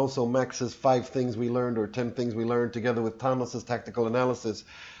do, and also Max's 5 things we learned or 10 things we learned, together with Thomas's tactical analysis.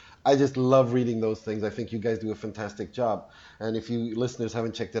 I just love reading those things. I think you guys do a fantastic job. And if you listeners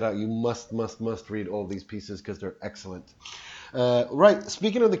haven't checked it out, you must read all these pieces because they're excellent. Right,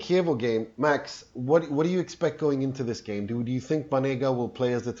 speaking of the Chievo game, Max, what do you expect going into this game? Do you think Banega will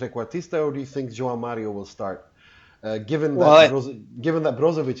play as the trequartista, or do you think João Mario will start? Given that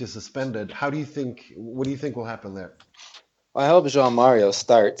Brozovic is suspended, what do you think will happen there? I hope João Mario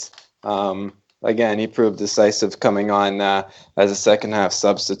starts. Again, he proved decisive coming on as a second half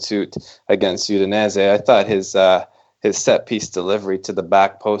substitute against Udinese. I thought his set piece delivery to the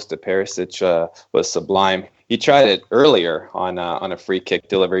back post to Perisic was sublime. He tried it earlier on a free kick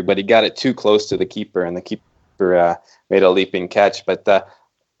delivery, but he got it too close to the keeper, and the keeper made a leaping catch. But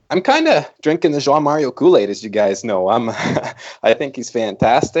I'm kind of drinking the João Mario Kool-Aid, as you guys know. I think he's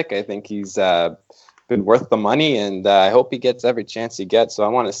fantastic. I think he's been worth the money, and I hope he gets every chance he gets. So I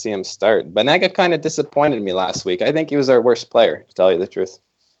want to see him start. Banega kind of disappointed me last week. I think he was our worst player, to tell you the truth.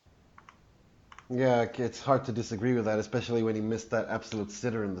 Yeah, it's hard to disagree with that, especially when he missed that absolute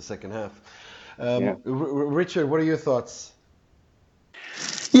sitter in the second half. Yeah. Richard, what are your thoughts?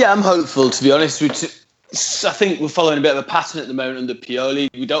 Yeah, I'm hopeful, to be honest. I think we're following a bit of a pattern at the moment under Pioli.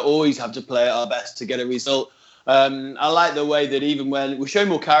 We don't always have to play at our best to get a result. I like the way that even when we're showing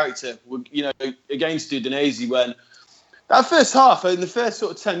more character, against Udinese, when that first half, in the first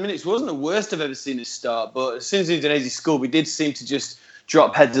sort of 10 minutes, wasn't the worst I've ever seen us start. But as soon as Udinese scored, we did seem to just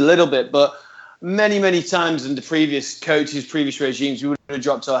drop heads a little bit. But many, many times under previous coaches, previous regimes, we would have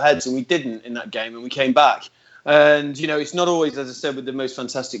dropped our heads, and we didn't in that game, and we came back. And, it's not always, as I said, with the most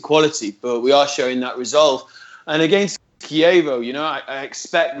fantastic quality, but we are showing that resolve. And against Chievo, I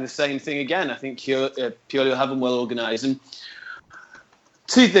expect the same thing again. I think Pioli will have them well organised. And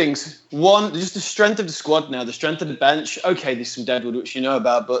two things. One, just the strength of the squad now, the strength of the bench. Okay, there's some deadwood, which you know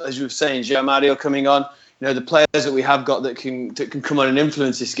about, but as you were saying, João Mario coming on, the players that we have got that can come on and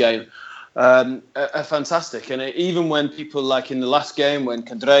influence this game are fantastic. And even when people, like in the last game, when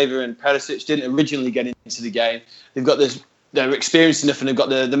Candreva and Perisic didn't originally get into the game, they've got they're experienced enough and they've got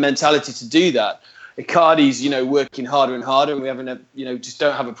the mentality to do that. Icardi's, working harder and harder, and we haven't, just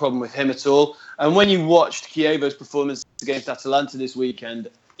don't have a problem with him at all. And when you watched Chievo's performance against Atalanta this weekend,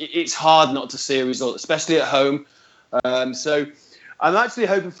 it's hard not to see a result, especially at home. So I'm actually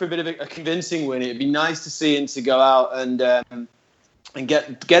hoping for a bit of a convincing win. It'd be nice to see him to go out and get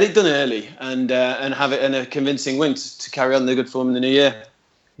it done early and have it in a convincing win to carry on the good form in the new year.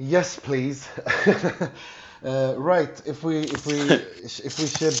 Yes, please. Right. If we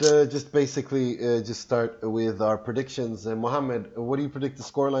should just basically just start with our predictions. Mohammed, what do you predict the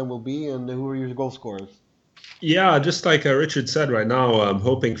scoreline will be, and who are your goal scorers? Yeah, just like Richard said, right now I'm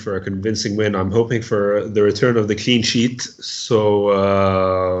hoping for a convincing win. I'm hoping for the return of the clean sheet. So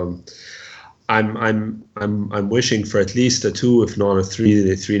I'm wishing for at least a 2, if not a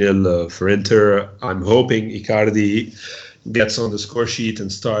 3-0 for Inter. I'm hoping Icardi gets on the score sheet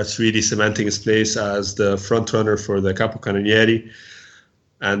and starts really cementing his place as the front runner for the Capocannonieri.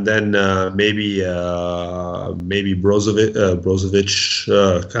 And then maybe Brozovic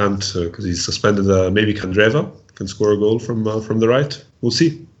can't, because he's suspended. Maybe Candreva can score a goal from the right. We'll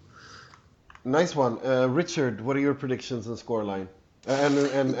see. Nice one, Richard. What are your predictions and scoreline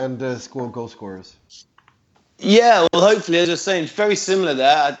and score goal scorers? Yeah, well, hopefully, as I was saying, very similar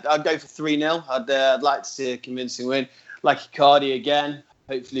there. I'd go for 3-0. I'd like to see a convincing win, like Icardi again.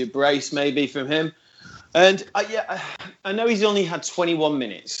 Hopefully, a brace maybe from him. And I know he's only had 21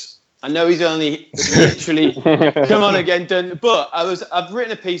 minutes. I know he's only literally come on again done. But I've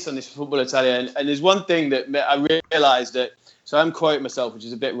written a piece on this for Football Italia, and there's one thing that I realised that. So I'm quoting myself, which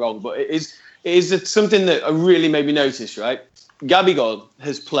is a bit wrong, but it is something that I really made me notice. Right, Gabigol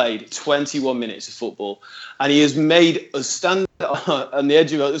has played 21 minutes of football, and he has made us stand on the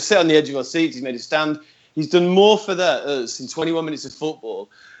edge of our seats. He's made us stand. He's done more for us in 21 minutes of football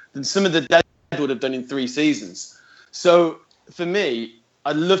than some of the dead would have done in 3 seasons. So for me,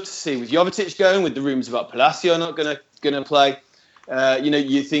 I'd love to see, with Jovetic going, with the rumours about Palacio not going to play,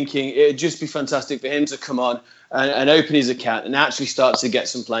 you're thinking it'd just be fantastic for him to come on and open his account and actually start to get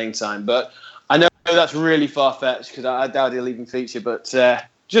some playing time. But I know that's really far-fetched because I doubt he'll even feature. But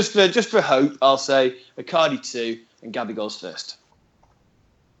just for hope, I'll say Icardi 2 and Gabigol's first.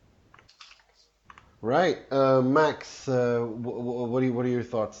 Right, Max. What are your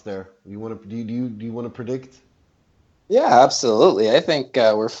thoughts there? Do you want to predict? Yeah, absolutely. I think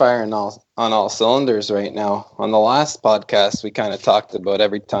we're firing on all cylinders right now. On the last podcast, we kind of talked about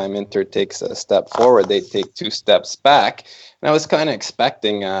every time Inter takes a step forward, they take 2 steps back. And I was kind of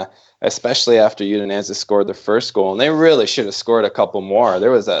expecting, especially after Udinese scored the first goal, and they really should have scored a couple more.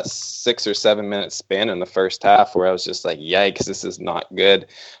 There was a 6 or 7 minute span in the first half where I was just like, yikes, this is not good.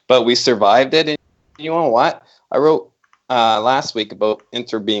 But we survived it. And you know what? I wrote last week about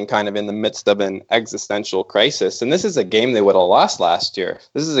Inter being kind of in the midst of an existential crisis. And this is a game they would have lost last year.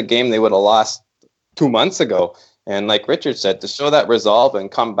 This is a game they would have lost 2 months ago. And like Richard said, to show that resolve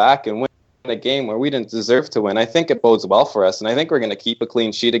and come back and win a game where we didn't deserve to win, I think it bodes well for us. And I think we're going to keep a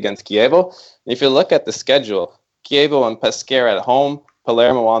clean sheet against Chievo. And if you look at the schedule, Chievo and Pescara at home,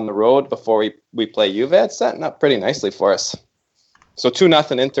 Palermo on the road before we play Juve, it's setting up pretty nicely for us. So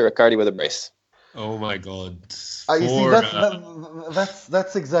 2-0 Inter, Icardi with a brace. Oh my God! You see,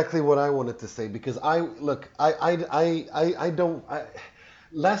 that's exactly what I wanted to say, because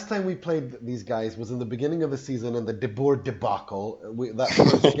last time we played these guys was in the beginning of the season in the De Boer debacle. That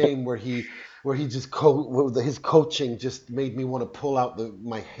first game where he just his coaching just made me want to pull out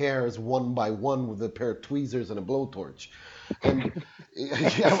my hairs one by one with a pair of tweezers and a blowtorch. And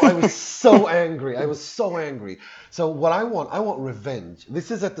I was so angry. So what I want revenge.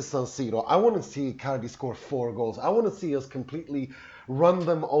 This is at the San Siro. I want to see Icardi score 4 goals. I want to see us completely run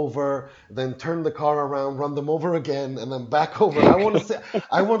them over, then turn the car around, run them over again, and then back over. I want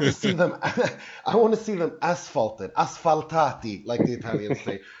to see them asfaltati, like the Italians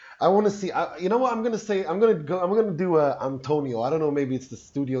say. I want to see. You know what I'm gonna say? I'm gonna do a Antonio. I don't know. Maybe it's the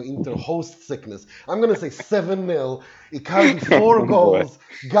Studio Inter host sickness. I'm gonna say 7-0. Icardi 4 goals.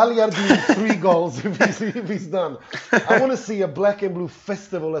 Gagliardini 3 goals if he's done. I want to see a black and blue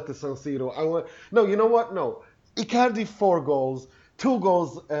festival at the San Siro. No. You know what? No. Icardi 4 goals. 2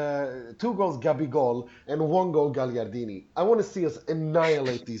 goals Gabigol, and 1 goal Gagliardini. I want to see us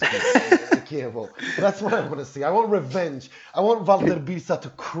annihilate these people. Chievo. That's what I want to see. I want revenge. I want Walter Birsa to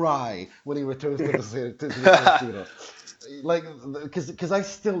cry when he returns to the San Siro. Like, because I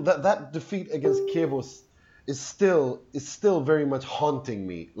still that defeat against Chievo is still very much haunting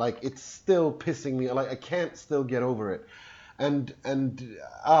me. Like, it's still pissing me. Like, I can't still get over it. And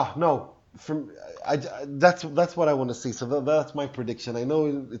no. That's what I want to see. So that's my prediction. I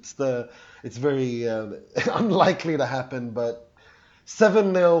know it's very unlikely to happen, but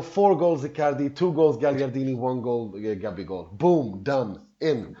 7-0, 4 goals Icardi, 2 goals Gagliardini, 1 goal Gabigol. Boom, done,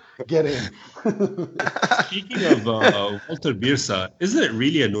 in, get in. Speaking of Walter Birsa, isn't it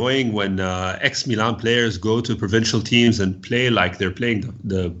really annoying when ex-Milan players go to provincial teams and play like they're playing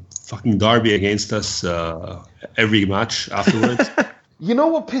the fucking derby against us every match afterwards? You know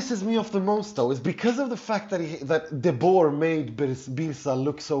what pisses me off the most, though, is because of the fact that De Boer made Birsa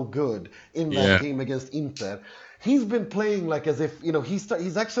look so good in that game against Inter. He's been playing like as if,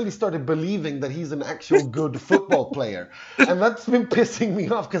 he's actually started believing that he's an actual good football player. And that's been pissing me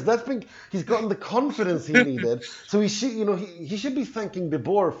off because he's gotten the confidence he needed. So he should be thanking De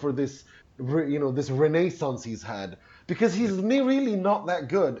Boer for this, this renaissance he's had. Because he's really not that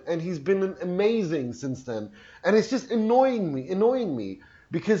good, and he's been amazing since then. And it's just annoying me,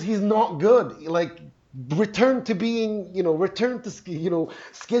 because he's not good. Like, return to being,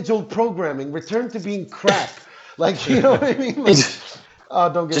 scheduled programming, return to being crap. Like, you know what I mean? Like,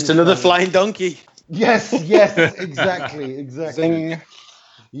 don't get just me another started. flying donkey. Yes, exactly. Zing.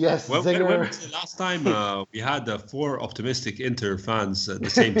 Yes, when zinger. was the last time we had 4 optimistic Inter fans at the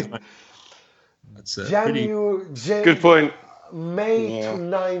same time? That's good point. May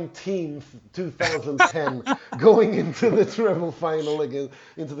 19th, 2010, going into the treble final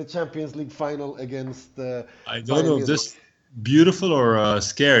into the Champions League final against. I don't know if this beautiful or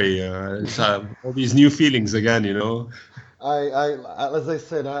scary. All these new feelings again, As I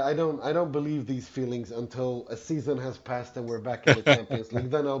said, I don't believe these feelings until a season has passed and we're back in the Champions League.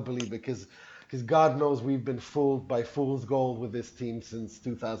 Then I'll believe it, because God knows we've been fooled by fool's gold with this team since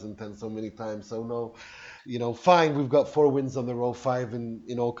 2010 so many times. So no, fine, we've got 4 wins on the row, 5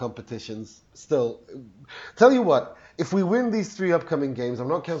 in all competitions. Still, tell you what, if we win these 3 upcoming games, I'm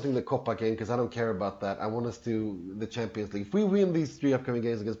not counting the Coppa game because I don't care about that. I want us to the Champions League. If we win these 3 upcoming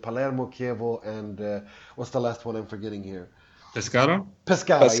games against Palermo, Chievo, and what's the last one I'm forgetting here? Pescara.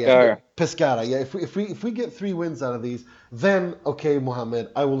 Yeah. Pescara. Yeah. If we get 3 wins out of these, then okay, Mohamed,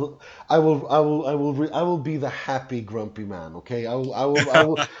 I will be the happy grumpy man. Okay, I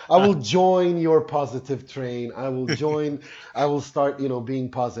will join your positive train. I will start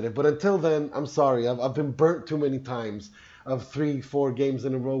being positive. But until then, I'm sorry. I've been burnt too many times of 3-4 games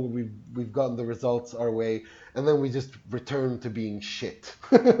in a row where we've gotten the results our way, and then we just return to being shit.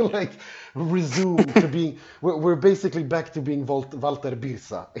 Like, resume to being, we're basically back to being Walter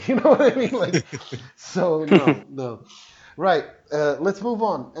Birsa. You know what I mean? Like, so no. Right, let's move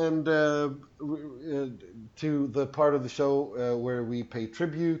on and to the part of the show where we pay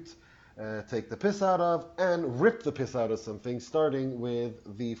tribute, take the piss out of, and rip the piss out of something, starting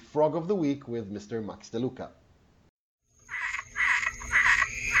with the Frog of the Week with Mr. Max De Luca.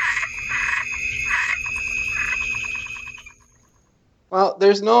 Well,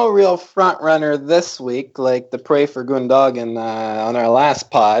 there's no real front runner this week, like the Pray for Gundogan on our last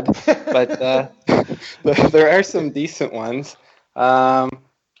pod, but there are some decent ones. How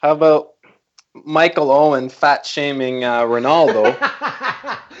about Michael Owen fat shaming Ronaldo?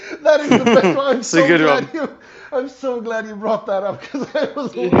 That is the best one. I'm I'm so glad you brought that up because I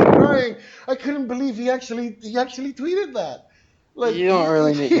was crying. I couldn't believe he actually tweeted that. Like, you don't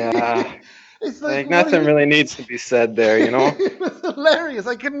really need. Yeah. It's like nothing really needs to be said there, It was hilarious.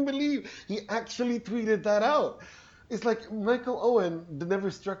 I couldn't believe he actually tweeted that out. It's like Michael Owen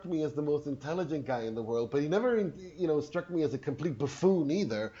never struck me as the most intelligent guy in the world, but he never, struck me as a complete buffoon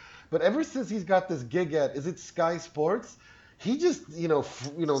either. But ever since he's got this gig at, is it Sky Sports? He just,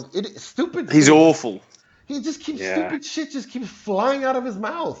 stupid. He's awful. He just keeps stupid shit just keeps flying out of his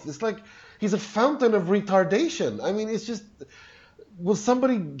mouth. It's like he's a fountain of retardation. I mean, it's just, will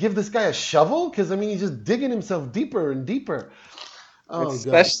somebody give this guy a shovel? Because I mean, he's just digging himself deeper and deeper. Oh,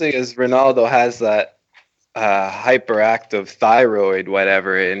 especially as Ronaldo has that hyperactive thyroid,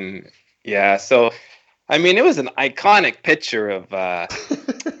 whatever, and so I mean, it was an iconic picture of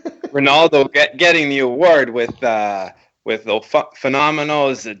Ronaldo getting the award with the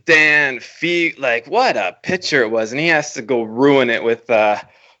phenomenal Zidane feet. Like, what a picture it was, and he has to go ruin it with that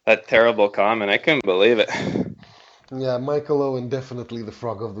terrible comment. I couldn't believe it. Yeah, Michael Owen, definitely the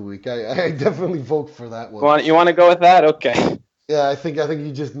frog of the week. I definitely vote for that one. You want to go with that? Okay. Yeah, I think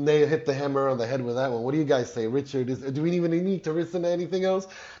you just hit the hammer on the head with that one. What do you guys say, Richard? Do we even need to listen to anything else?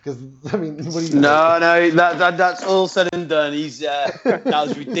 Because I mean, what do you? No, that's all said and done. That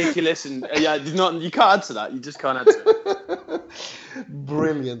was ridiculous, and you can't answer that. You just can't answer it.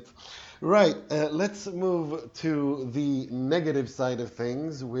 Brilliant. Right, let's move to the negative side of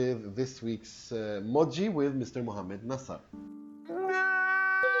things with this week's Moji with Mr. Mohammed Nassar.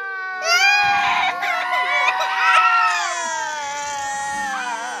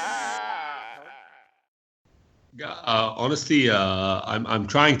 Honestly, I'm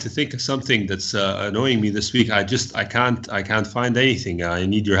trying to think of something that's annoying me this week. I can't find anything. I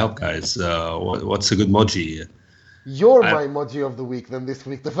need your help, guys. What's a good Moji? You're my Moji of the week then this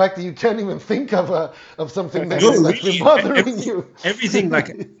week. The fact that you can't even think of something that's been bothering you. Everything,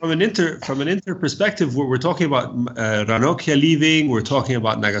 like from an Inter perspective, we're talking about Ranocchia leaving. We're talking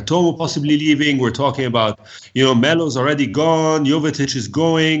about Nagatomo possibly leaving. We're talking about Melo's already gone. Jovetic is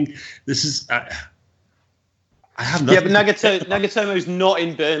going. This is. I have nothing. Yeah, but Nagatomo's not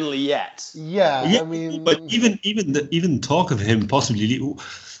in Burnley yet. Yeah, I mean, but even talk of him possibly leaving,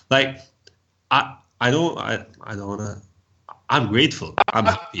 like I don't want to. I'm grateful. I'm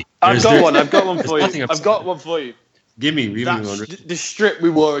happy. I've got one for you. I've got one for you. Give me one. The strip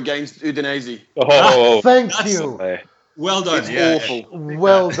we wore against Udinese. Thank you. Well done. It's awful.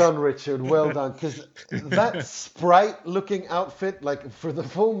 Well done, Richard. Well done. Because that Sprite-looking outfit, like for the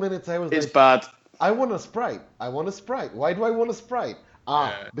full minutes, I was it's bad. I want a Sprite. Why do I want a Sprite?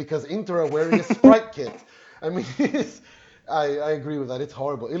 Because Inter are wearing a Sprite kit. I mean, I agree with that. It's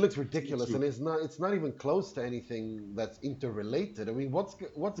horrible. It looks ridiculous, and it's not even close to anything that's Inter-related. I mean,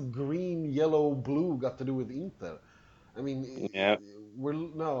 what's green, yellow, blue got to do with Inter? I mean, no.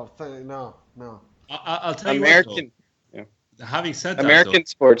 I'll tell American, you what, having said that, American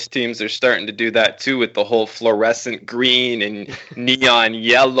sports teams are starting to do that too with the whole fluorescent green and neon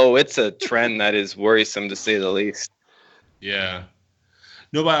yellow. It's a trend that is worrisome to say the least. Yeah.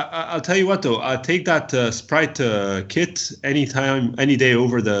 No, but I'll tell you what though. I'll take that Sprite kit anytime, any day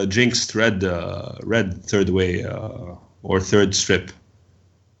over the Jinxed red third way or third strip.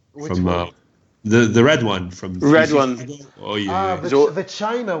 Which one? The red one from red one. Oh yeah. The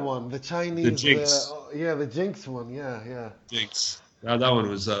China one, the Chinese. The Jinx. The Jinx one. Yeah. Jinx. That one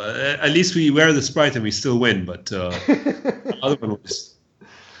was. At least we wear the Sprite and we still win, but the other one was.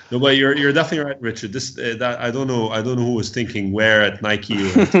 No, but you're definitely right, Richard. I don't know who was thinking where at Nike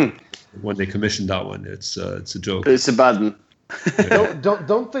when they commissioned that one. It's a joke. It's a bad one.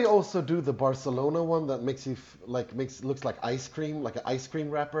 Don't they also do the Barcelona one that looks like ice cream, like an ice cream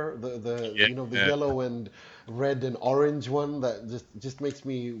wrapper? The yellow and red and orange one that just makes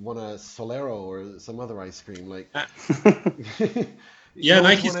me want a Solero or some other ice cream like. Yeah,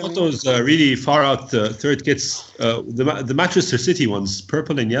 Nike's got those really far out third kits. The Manchester City ones,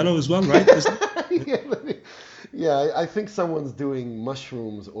 purple and yellow as well, right? Yeah, I think someone's doing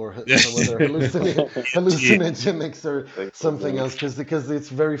mushrooms or some other hallucinogenics or something else because it's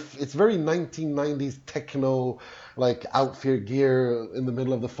very 1990s techno, like outfit gear in the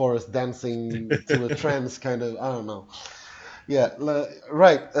middle of the forest dancing to a trance kind of, I don't know. Yeah,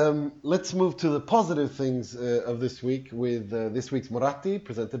 right. Let's move to the positive things of this week with this week's Moratti,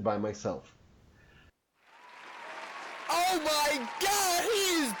 presented by myself. Oh my God,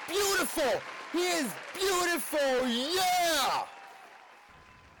 he is beautiful! He is beautiful, yeah!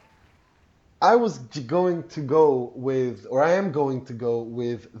 I am going to go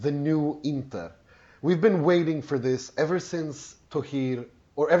with the new Inter. We've been waiting for this ever since Thohir,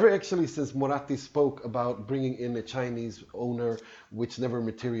 or ever actually since Moratti spoke about bringing in a Chinese owner, which never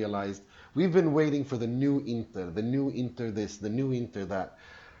materialized. We've been waiting for the new Inter this, the new Inter that.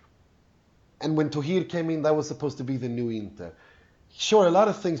 And when Thohir came in, that was supposed to be the new Inter. Sure, a lot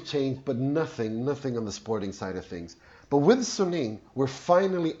of things changed, but nothing on the sporting side of things. But with Suning, we're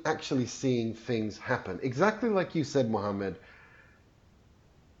finally actually seeing things happen. Exactly like you said, Mohammed.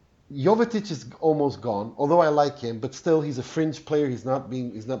 Jovetic is almost gone, although I like him, but still he's a fringe player. He's not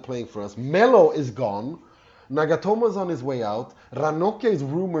playing for us. Melo is gone. Nagatomo's on his way out. Ranocchia is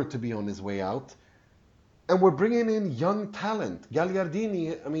rumored to be on his way out. And we're bringing in young talent.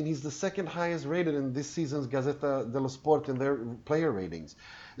 Gagliardini, I mean, he's the second highest rated in this season's Gazzetta dello Sport in their player ratings.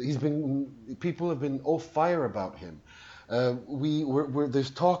 People have been all fire about him.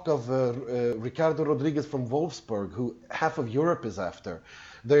 There's talk of Ricardo Rodriguez from Wolfsburg, who half of Europe is after.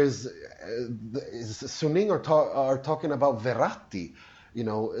 There's Suning are talking about Verratti. You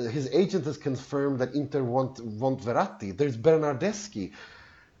know, his agent has confirmed that Inter want Verratti. There's Bernardeschi,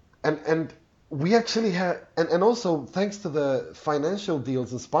 and we actually have, and also thanks to the financial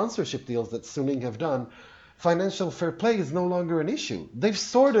deals and sponsorship deals that Suning have done, financial fair play is no longer an issue. They've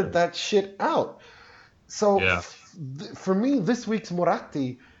sorted that shit out. So for me, this week's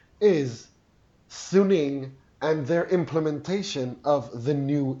Moratti is Suning and their implementation of the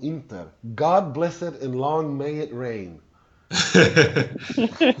new Inter. God bless it and long may it reign.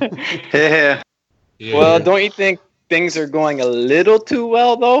 Yeah. Well, don't you think things are going a little too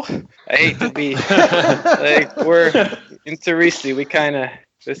well, though? I hate to be like, we're in Teresi.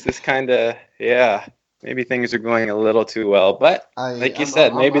 This is maybe things are going a little too well. But like you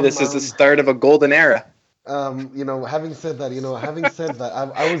said, maybe this is the start of a golden era. Having said that,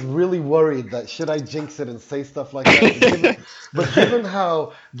 I was really worried that should I jinx it and say stuff like that. But given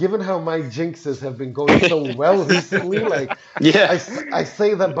how my jinxes have been going so well recently, I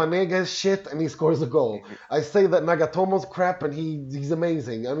say that Banega is shit and he scores a goal. I say that Nagatomo's crap and he's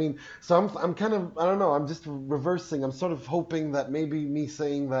amazing. I mean, so I'm kind of, I don't know, I'm just reversing. I'm sort of hoping that maybe me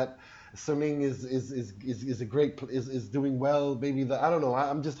saying that Suning is doing well. Maybe that, I don't know.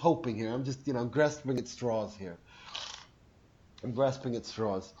 I'm just hoping here. I'm just I'm grasping at straws here.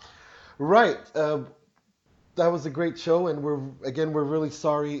 Right. That was a great show, and we're really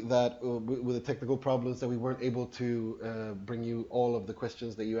sorry that with the technical problems that we weren't able to bring you all of the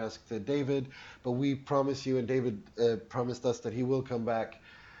questions that you asked David. But we promise you, and David promised us that he will come back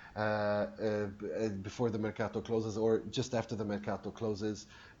before the Mercato closes or just after the Mercato closes,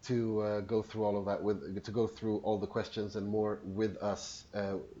 to go through all of that, to go through all the questions and more with us,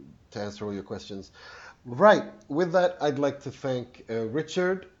 to answer all your questions. Right. With that, I'd like to thank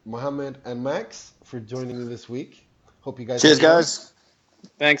Richard, Mohammed, and Max for joining me this week. Hope you guys. Cheers, guys.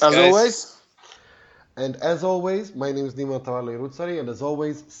 Thanks, as guys. Always. And as always, my name is Dima Tavalli Ruzzari, and as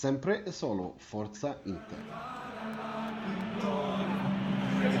always, sempre e solo Forza Inter.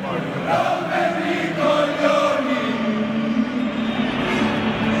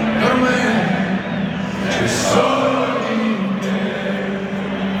 Ci sono in te,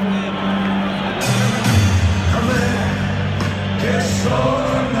 a me che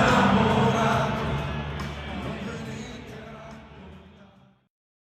sono